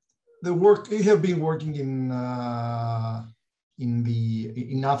 you have been working in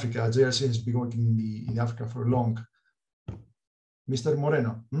Africa. JRC has been working in Africa for long. Mr.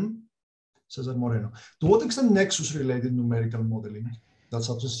 Moreno, Cesar Moreno. To what extent Nexus-related numerical modeling that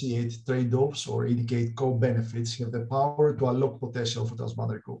associate trade-offs or indicate co-benefits have the power to unlock potential for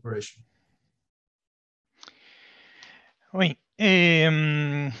transboundary cooperation? Oui, et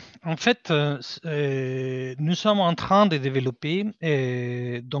en fait, nous sommes en train de développer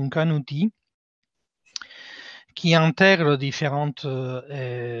donc un outil qui intègre différents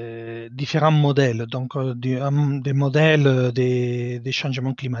modèles, donc des modèles des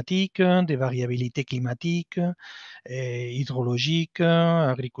changements climatiques, des variabilités climatiques, hydrologiques,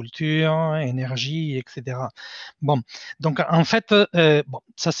 agriculture, énergie, etc. Bon, donc en fait, bon,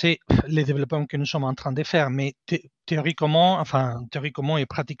 ça c'est les développements que nous sommes en train de faire, mais théoriquement et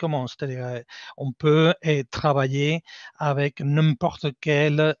pratiquement, c'est-à-dire on peut travailler avec n'importe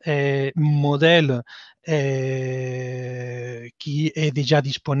quel modèle qui est déjà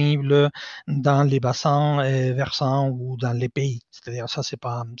disponible dans les bassins versants ou dans les pays. C'est-à-dire ça, c'est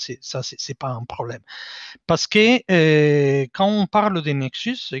pas un problème. Parce que quand on parle de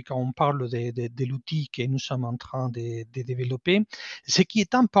Nexus et quand on parle de l'outil que nous sommes en train de développer, ce qui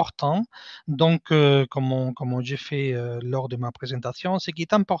est important, donc comme j'ai fait lors de ma présentation, ce qui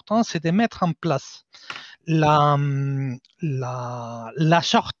est important, c'est de mettre en place la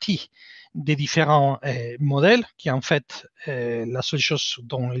sortie des différents modèles qui en fait la seule chose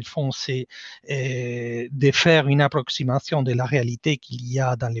dont ils font c'est de faire une approximation de la réalité qu'il y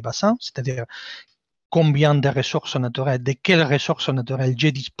a dans les bassins, c'est-à-dire combien de ressources naturelles, de quelles ressources naturelles je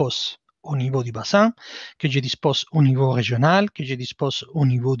dispose au niveau du bassin, que je dispose au niveau régional, que je dispose au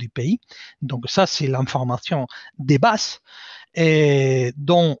niveau du pays. Donc ça, c'est l'information de base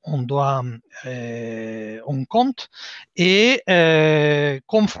dont on doit on compte et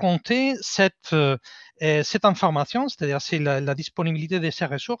confronter cette information, c'est-à-dire c'est la disponibilité de ces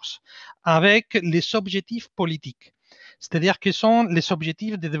ressources, avec les objectifs politiques. C'est-à-dire quels sont les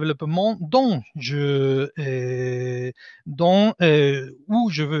objectifs de développement où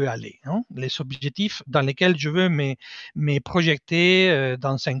je veux aller, hein, les objectifs dans lesquels je veux me projeter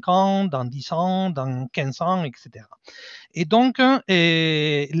dans 5 ans, dans 10 ans, dans 15 ans, etc. Et donc,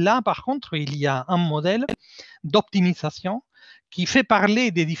 là, par contre, il y a un modèle d'optimisation qui fait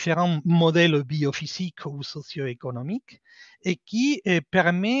parler des différents modèles biophysiques ou socio-économiques et qui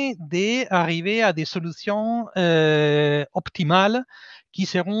permet d'arriver à des solutions optimales qui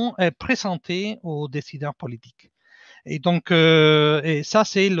seront présentées aux décideurs politiques. Et donc, et ça,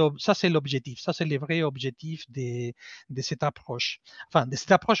 c'est l'objectif. Ça, c'est le vrai objectif de cette approche. Enfin, de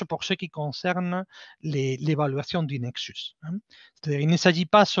cette approche pour ce qui concerne l'évaluation du Nexus. Hein. C'est-à-dire, il ne s'agit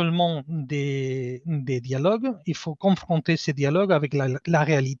pas seulement des dialogues, il faut confronter ces dialogues avec la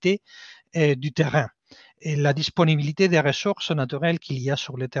réalité du terrain et la disponibilité des ressources naturelles qu'il y a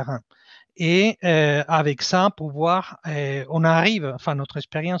sur le terrain. Et avec ça, on arrive, enfin notre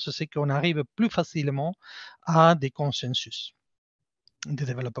expérience, c'est qu'on arrive plus facilement à des consensus de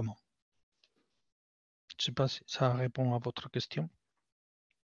développement. Je ne sais pas si ça répond à votre question.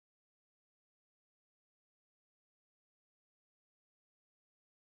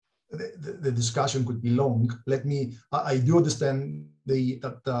 The discussion could be long. I do understand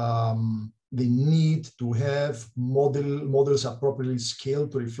the need to have models appropriately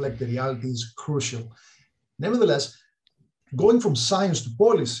scaled to reflect the reality is crucial. Nevertheless, going from science to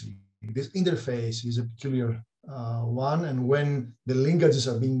policy, this interface is a peculiar one, and when the linkages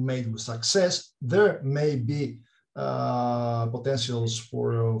are being made with success, there may be potentials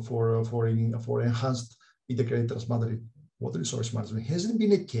for enhanced integrated transboundary water resource management. Has it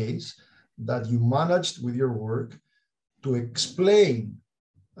been a case that you managed with your work to explain,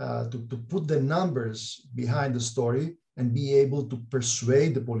 to put the numbers behind the story and be able to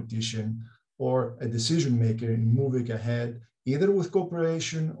persuade the politician or a decision maker in moving ahead, either with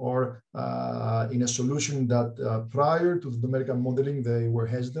cooperation or in a solution that prior to the numerical modeling they were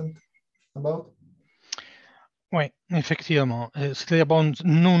hesitant about? Oui, effectivement. C'est-à-dire, bon,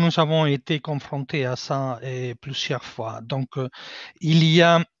 nous avons été confrontés à ça plusieurs fois. Donc, il y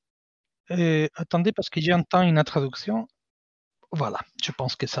a... attendez, parce que j'entends une traduction. Voilà, je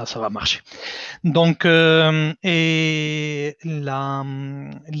pense que ça va marcher. Donc, l'idée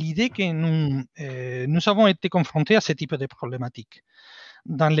que nous avons été confrontés à ce type de problématiques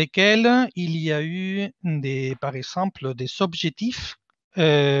dans lesquelles il y a eu, par exemple, des objectifs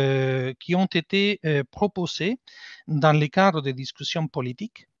qui ont été proposés dans le cadre des discussions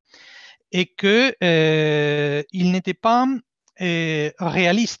politiques et qu'ils n'étaient pas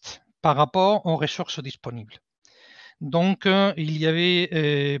réalistes par rapport aux ressources disponibles. Donc, il y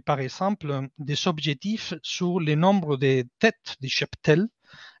avait, par exemple, des objectifs sur le nombre de têtes de cheptels,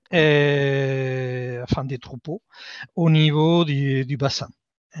 enfin des troupeaux, au niveau du bassin.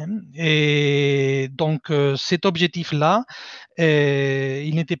 Et donc, cet objectif-là,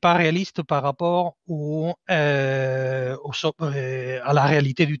 il n'était pas réaliste par rapport à la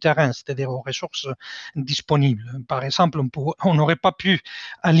réalité du terrain, c'est-à-dire aux ressources disponibles. Par exemple, on n'aurait pas pu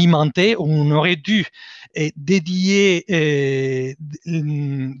alimenter, ou on aurait dû dédier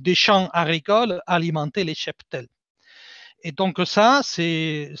des champs agricoles à alimenter les cheptels. Et donc ça,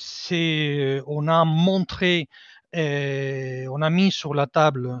 on a montré, on a mis sur la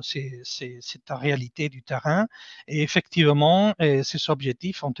table cette réalité du terrain. Et effectivement, ces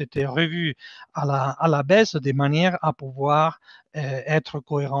objectifs ont été revus à la baisse de manière à pouvoir être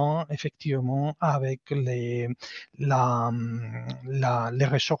cohérents effectivement avec les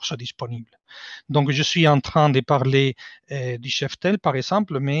ressources disponibles. Donc, je suis en train de parler du cheptel, par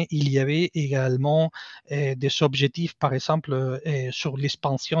exemple, mais il y avait également des objectifs, par exemple, sur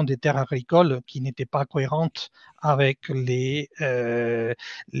l'expansion des terres agricoles qui n'étaient pas cohérentes avec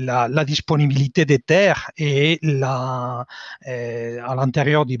la disponibilité des terres et à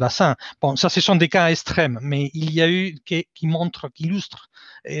l'intérieur du bassin. Bon, ça, ce sont des cas extrêmes, mais il y a eu qui illustrent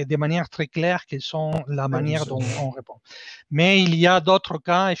de manière très claire quelles sont la manière dont on répond. Mais il y a d'autres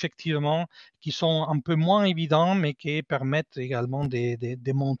cas, effectivement, qui sont un peu moins évidents, mais qui permettent également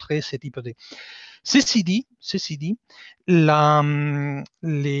de montrer ce type de... Ceci dit, les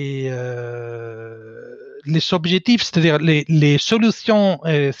objectifs, c'est-à-dire les solutions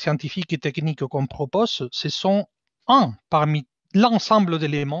scientifiques et techniques qu'on propose, ce sont parmi l'ensemble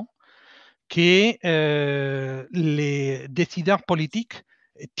d'éléments que les décideurs politiques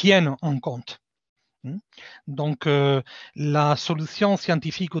tiennent en compte. Donc, la solution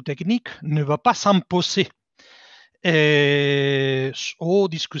scientifique ou technique ne va pas s'imposer aux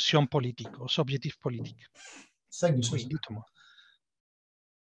discussions politiques, aux objectifs politiques. Oui, dites-moi.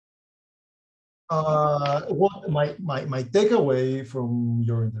 What my takeaway from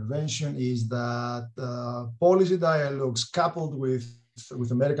your intervention is that policy dialogues coupled with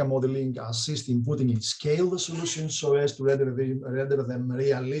American modeling assist in putting in scale the solutions so as to render them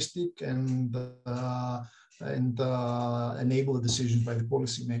realistic and enable the decisions by the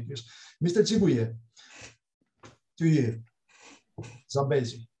policymakers. Mr. Chibuye, to you,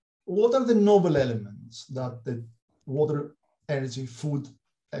 Zambezi, what are the novel elements that the water, energy, food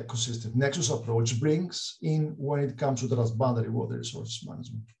ecosystem Nexus approach brings in when it comes to transboundary water resource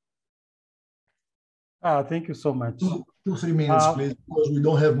management? Thank you so much. 2-3 minutes, please, because we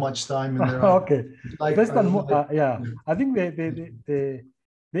don't have much time. And there okay. First I think the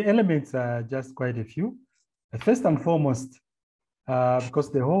elements are just quite a few. First and foremost, because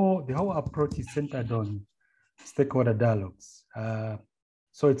the whole approach is centered on stakeholder dialogues.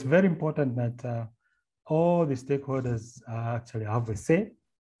 So it's very important that all the stakeholders actually have a say,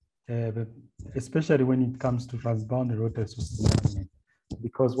 especially when it comes to transboundary water resources management.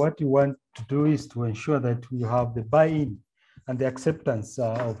 Because what you want to do is to ensure that you have the buy-in and the acceptance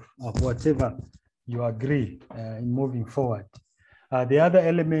of whatever you agree in moving forward. The other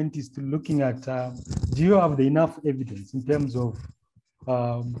element is to looking at, do you have enough evidence in terms of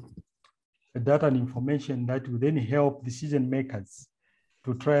data and information that will then help decision makers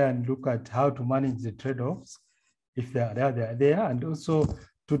to try and look at how to manage the trade-offs if they are there, and also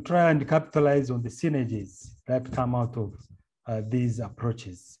to try and capitalize on the synergies that come out of these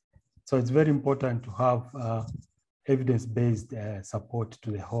approaches. So it's very important to have evidence-based support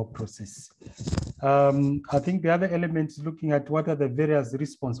to the whole process. I think the other element is looking at what are the various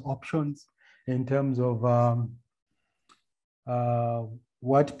response options in terms of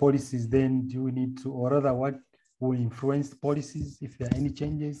what policies then do we need to, or rather what will influence policies if there are any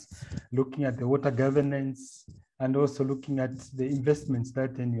changes, looking at the water governance, and also looking at the investments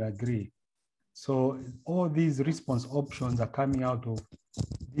that then you agree. So all these response options are coming out of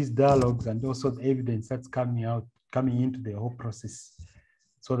these dialogues and also the evidence that's coming into the whole process,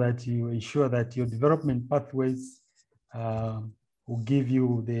 so that you ensure that your development pathways will give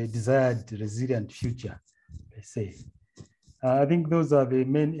you the desired resilient future, per se. I think those are the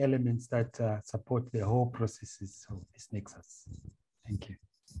main elements that support the whole processes of this Nexus. Thank you.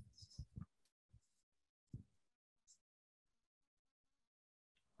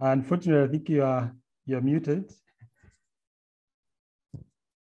 Unfortunately, I think you're muted.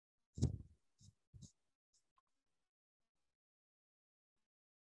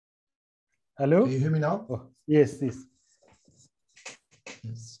 Hello? Can you hear me now? Oh, yes, yes.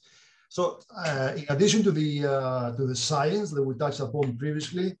 Yes. So in addition to the science that we touched upon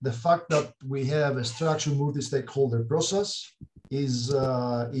previously, the fact that we have a structured multi-stakeholder process is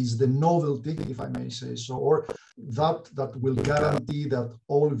the novelty, if I may say so, or that will guarantee that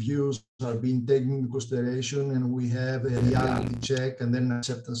all views are being taken into consideration and we have a reality check and then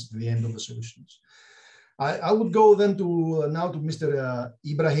acceptance at the end of the solutions. I would go then to now to Mr.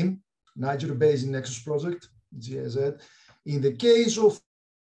 Ibrahim, Niger-based in Nexus project, GIZ. In the case of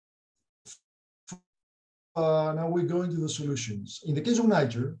now we're going to the solutions. In the case of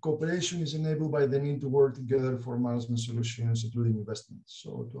Niger, cooperation is enabled by the need to work together for management solutions, including investments,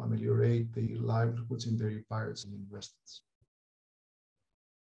 so to ameliorate the livelihoods in the pirates and investments.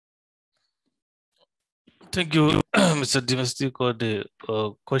 Thank you, Mr. Dimesti, for the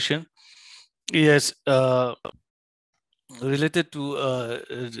question. Yes, related to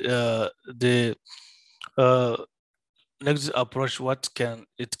the next approach, what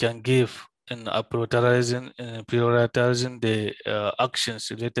it can give in prioritizing the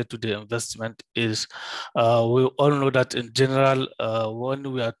actions related to the investment is we all know that in general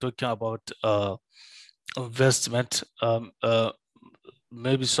when we are talking about investment,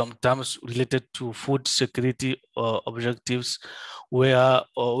 maybe sometimes related to food security objectives, where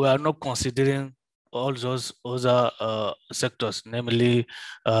we are not considering all those other sectors, namely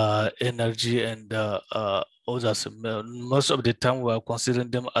energy and others. Most of the time we are considering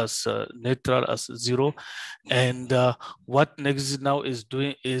them as neutral, as zero. And what Nexus now is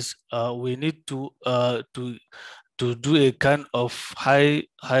doing is we need to do a kind of high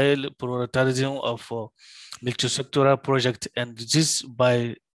prioritizing of multi-sectoral project, and this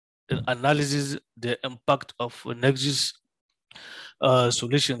by analysis the impact of Nexus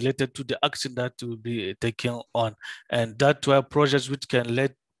solution related to the action that will be taken on, and that were projects which can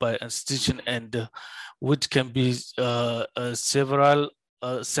led by institution and which can be several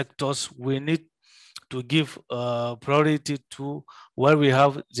sectors. We need to give priority to where we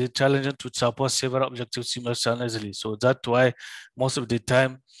have the challenge to support several objectives simultaneously. So that's why most of the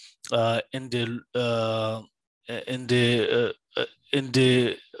time in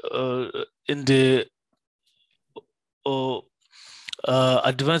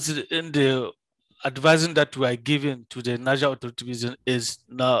advising that we are giving to the Niger authorities is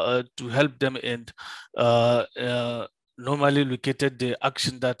now to help them in normally located the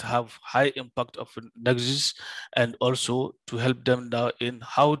action that have high impact of Nexus, and also to help them now in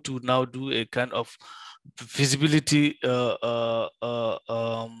how to now do a kind of feasibility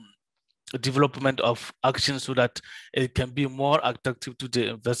development of action so that it can be more attractive to the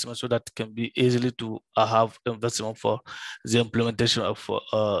investment, so that it can be easily to have investment for the implementation of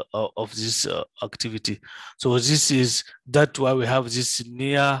this activity. So this is that why we have this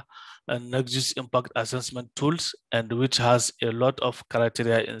near and Nexus impact assessment tools, and which has a lot of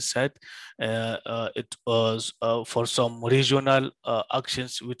criteria inside. It was for some regional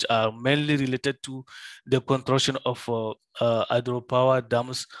actions which are mainly related to the construction of hydropower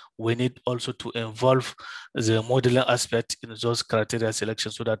dams. We need also to involve the modeling aspect in those criteria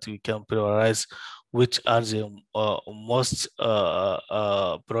selection so that we can prioritize which are the most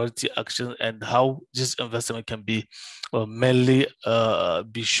priority actions, and how this investment can be mainly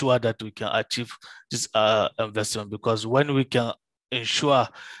be sure that we can achieve this investment. Because when we can ensure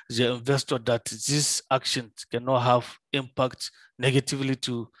the investor that this action cannot have impact negatively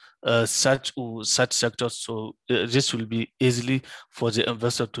to such sectors, so this will be easily for the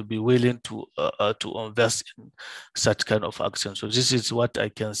investor to be willing to invest in such kind of action. So this is what I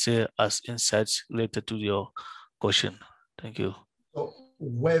can say as insights related to your question. Thank you. So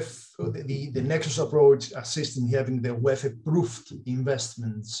with the Nexus approach assists in having the WEF-approved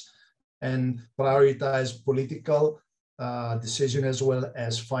investments and prioritize political decision as well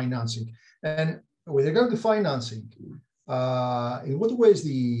as financing. And with regard to financing, in what ways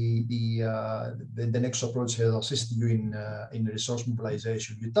the Nexus approach has assisted you in resource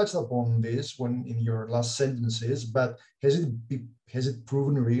mobilization? You touched upon this in your last sentences, but has it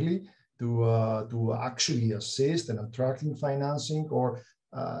proven really to actually assist in attracting financing, or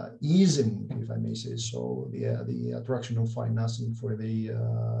easing, if I may say so, the attraction of financing for the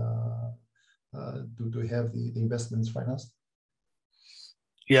to have the investments financed?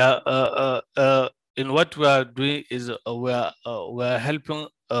 Yeah, in what we are doing is we are helping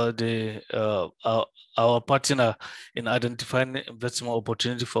our partner in identifying investment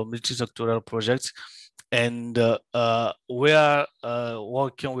opportunity for multi-sectoral projects, and we are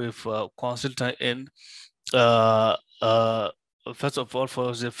working with consultant in first of all,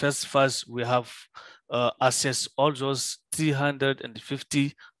 for the first phase, we have assessed all those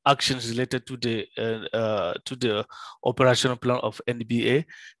 350 actions related to the operational plan of NBA,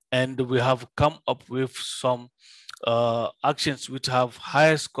 and we have come up with some actions which have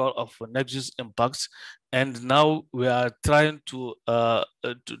higher score of Nexus impacts, and now we are trying to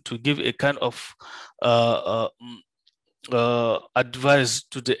give a kind of advice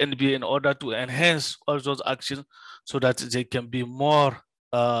to the NBA in order to enhance all those actions so that they can be more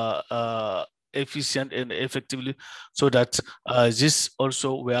efficient and effectively, so that this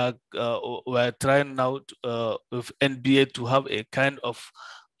also we are trying now with NBA to have a kind of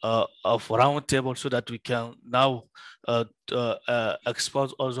round table so that we can now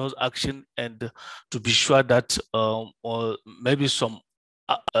expose all those actions, and to be sure that or maybe some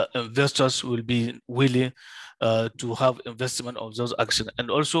investors will be willing to have investment of those actions.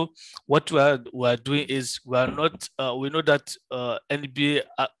 And also what we are doing is we are not we know that NBA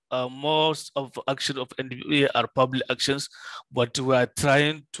most of action of NBA are public actions, but we are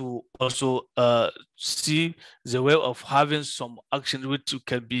trying to also see the way of having some action which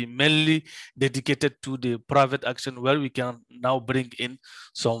can be mainly dedicated to the private action, where we can now bring in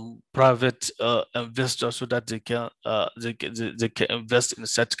some private investors so that they can invest in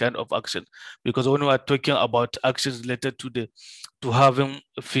such kind of action. Because when we are talking about actions related to having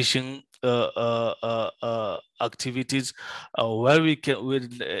fishing activities, where we can,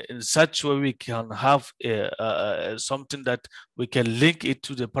 in such way we can have something that we can link it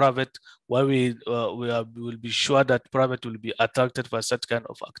to the private, where we will be sure that private will be attracted by such kind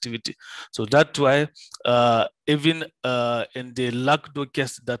of activity. So that's why even in the Lagdo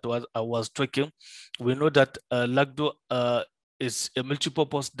case that I was talking, we know that Lagdo is a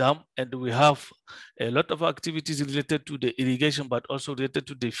multi-purpose dam, and we have a lot of activities related to the irrigation, but also related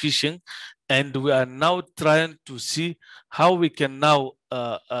to the fishing. And we are now trying to see how we can now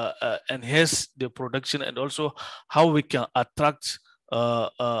enhance the production, and also how we can attract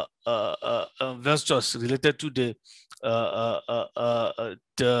investors related to the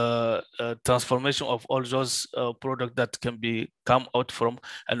transformation of all those products that can come out from,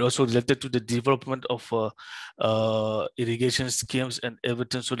 and also related to the development of irrigation schemes and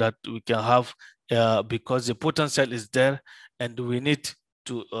everything, so that we can have because the potential is there, and we need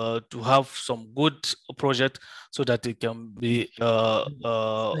to have some good project so that it can be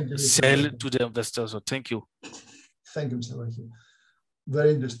sell to the investors. So thank you. Thank you, Mr. Rahi.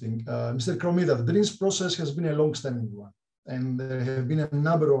 Very interesting. Mr. Kromida, the DREAMS process has been a long-standing one, and there have been a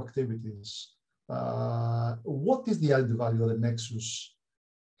number of activities. What is the added value that Nexus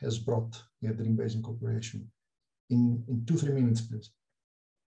has brought in Dream Basin Corporation? In 2-3 minutes, please.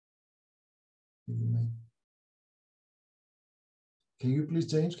 If you may. Can you please,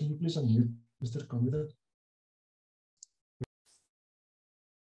 James, can you please unmute Mr. Kromida?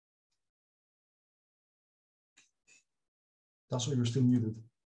 Tasso, you're still muted.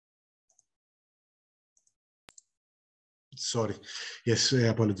 Sorry. Yes,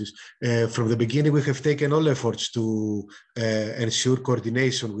 apologies. From the beginning, we have taken all efforts to ensure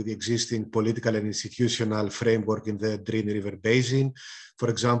coordination with the existing political and institutional framework in the Dream River Basin. For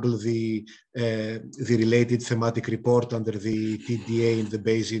example, the related thematic report under the TDA in the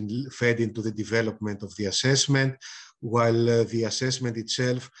basin fed into the development of the assessment, while the assessment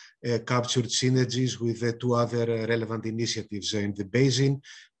itself captured synergies with the 2 other relevant initiatives in the basin,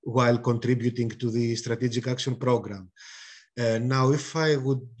 while contributing to the strategic action program. Now, if I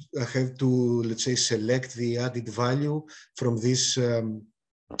would have to, let's say, select the added value from this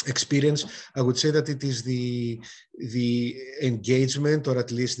experience, I would say that it is the engagement, or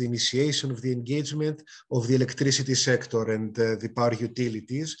at least the initiation of the engagement of the electricity sector and the power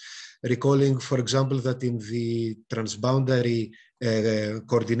utilities. Recalling, for example, that in the transboundary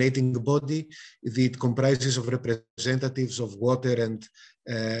coordinating body, it comprises of representatives of water and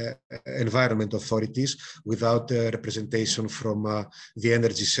environment authorities, without representation from the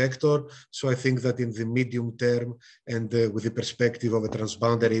energy sector. So I think that in the medium term, and with the perspective of a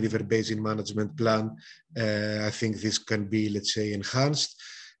transboundary river basin management plan, I think this can be, let's say, enhanced.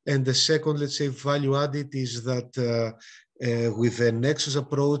 And the second, let's say, value added is that with the Nexus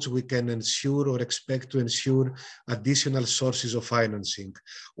approach, we can ensure or expect to ensure additional sources of financing.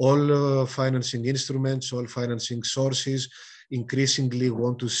 All financing instruments, all financing sources increasingly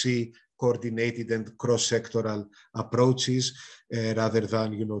want to see coordinated and cross-sectoral approaches rather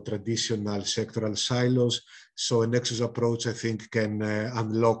than, traditional sectoral silos. So a Nexus approach, I think, can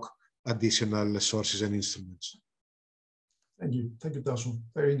unlock additional sources and instruments. Thank you, Tasso.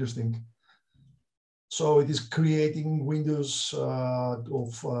 Very interesting. So it is creating windows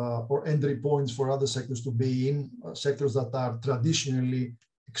or entry points for other sectors to be in, sectors that are traditionally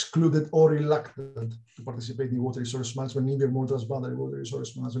excluded or reluctant to participate in water resource management, even more transboundary water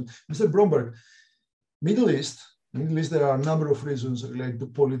resource management. Mr. Bromberg, Middle East, there are a number of reasons related to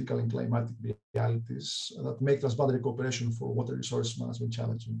political and climatic realities that make transboundary cooperation for water resource management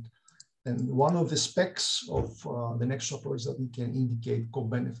challenging. And one of the specs of the Nexus approach is that we can indicate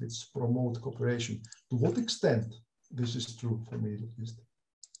co-benefits, promote cooperation. To what extent this is true for me, at least?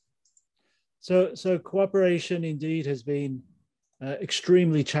 So cooperation indeed has been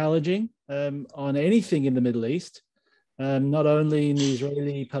extremely challenging on anything in the Middle East, not only in the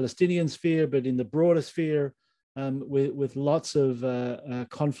Israeli-Palestinian sphere, but in the broader sphere with lots of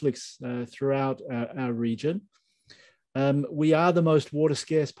conflicts throughout our region. We are the most water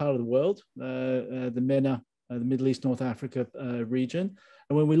scarce part of the world, the MENA, the Middle East, North Africa region.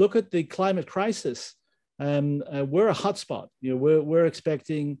 And when we look at the climate crisis, we're a hotspot. You know, we're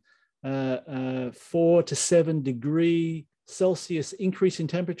expecting 4 to 7 degrees Celsius increase in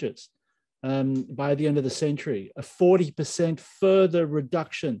temperatures by the end of the century, a 40% further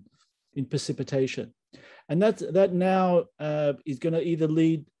reduction in precipitation. And that now is going to either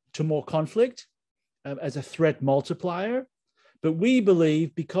lead to more conflict as a threat multiplier, but we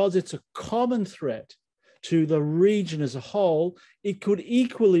believe because it's a common threat to the region as a whole, it could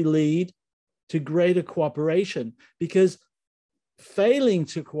equally lead to greater cooperation, because failing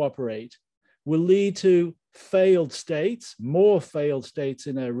to cooperate will lead to failed states, more failed states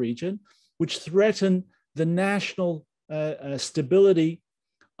in our region, which threaten the national stability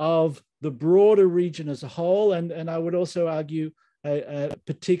of the broader region as a whole. And I would also argue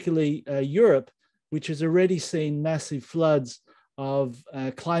particularly Europe, which has already seen massive floods of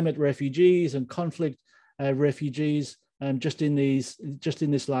climate refugees and conflict refugees just in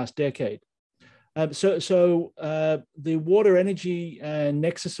this last decade. So the water energy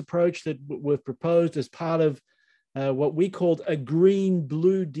nexus approach that we've proposed as part of what we called a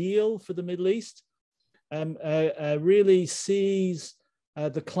green-blue deal for the Middle East really sees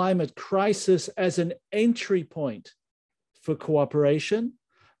the climate crisis as an entry point for cooperation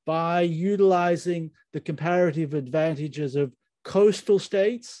by utilizing the comparative advantages of coastal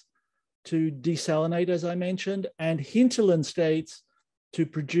states to desalinate, as I mentioned, and hinterland states to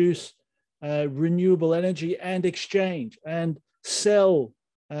produce renewable energy and exchange and sell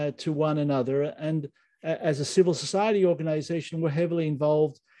to one another. And as a civil society organization, we're heavily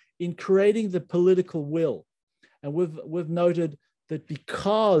involved in creating the political will. And we've noted that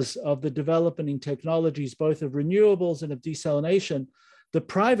because of the development in technologies, both of renewables and of desalination, the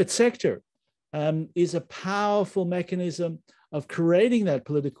private sector is a powerful mechanism of creating that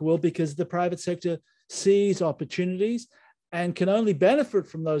political will, because the private sector sees opportunities and can only benefit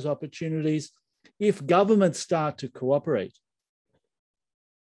from those opportunities if governments start to cooperate.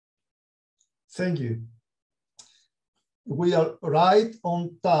 Thank you. We are right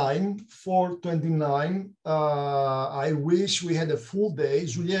on time, 4:29. I wish we had a full day.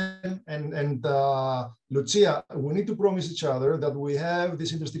 Julien and Lucia, we need to promise each other that we have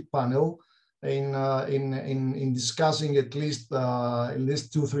this interesting panel in discussing at least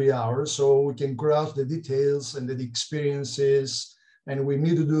 2-3 hours, so we can grasp the details and the experiences. And we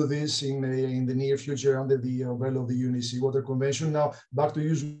need to do this in the near future under the umbrella of the UNEC Water Convention. Now, back to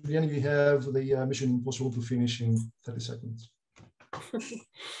you, Julien. You have the mission impossible to finish in 30 seconds.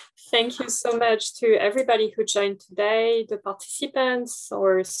 Thank you so much to everybody who joined today, the participants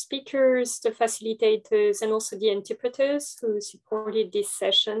or speakers, the facilitators, and also the interpreters who supported this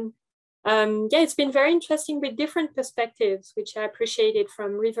session. Yeah, it's been very interesting with different perspectives, which I appreciated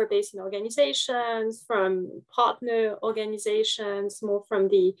from river basin organizations, from partner organizations, more from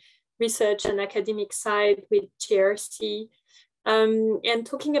the research and academic side with GRC, and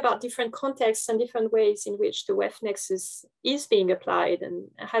talking about different contexts and different ways in which the WEF Nexus is being applied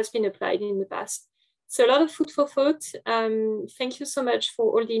and has been applied in the past. So a lot of food for thought. Thank you so much for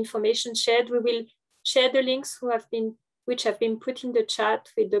all the information shared. We will share the links which have been put in the chat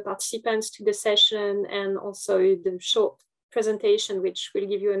with the participants to the session, and also the short presentation, which will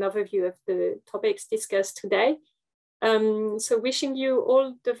give you an overview of the topics discussed today. So wishing you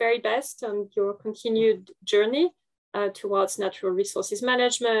all the very best on your continued journey towards natural resources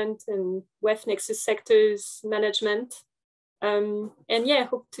management and WEF Nexus sectors management. And yeah,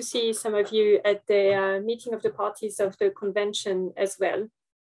 hope to see some of you at the meeting of the parties of the convention as well.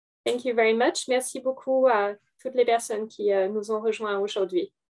 Thank you very much. Merci beaucoup à toutes les personnes qui nous ont rejoints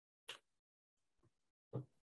aujourd'hui.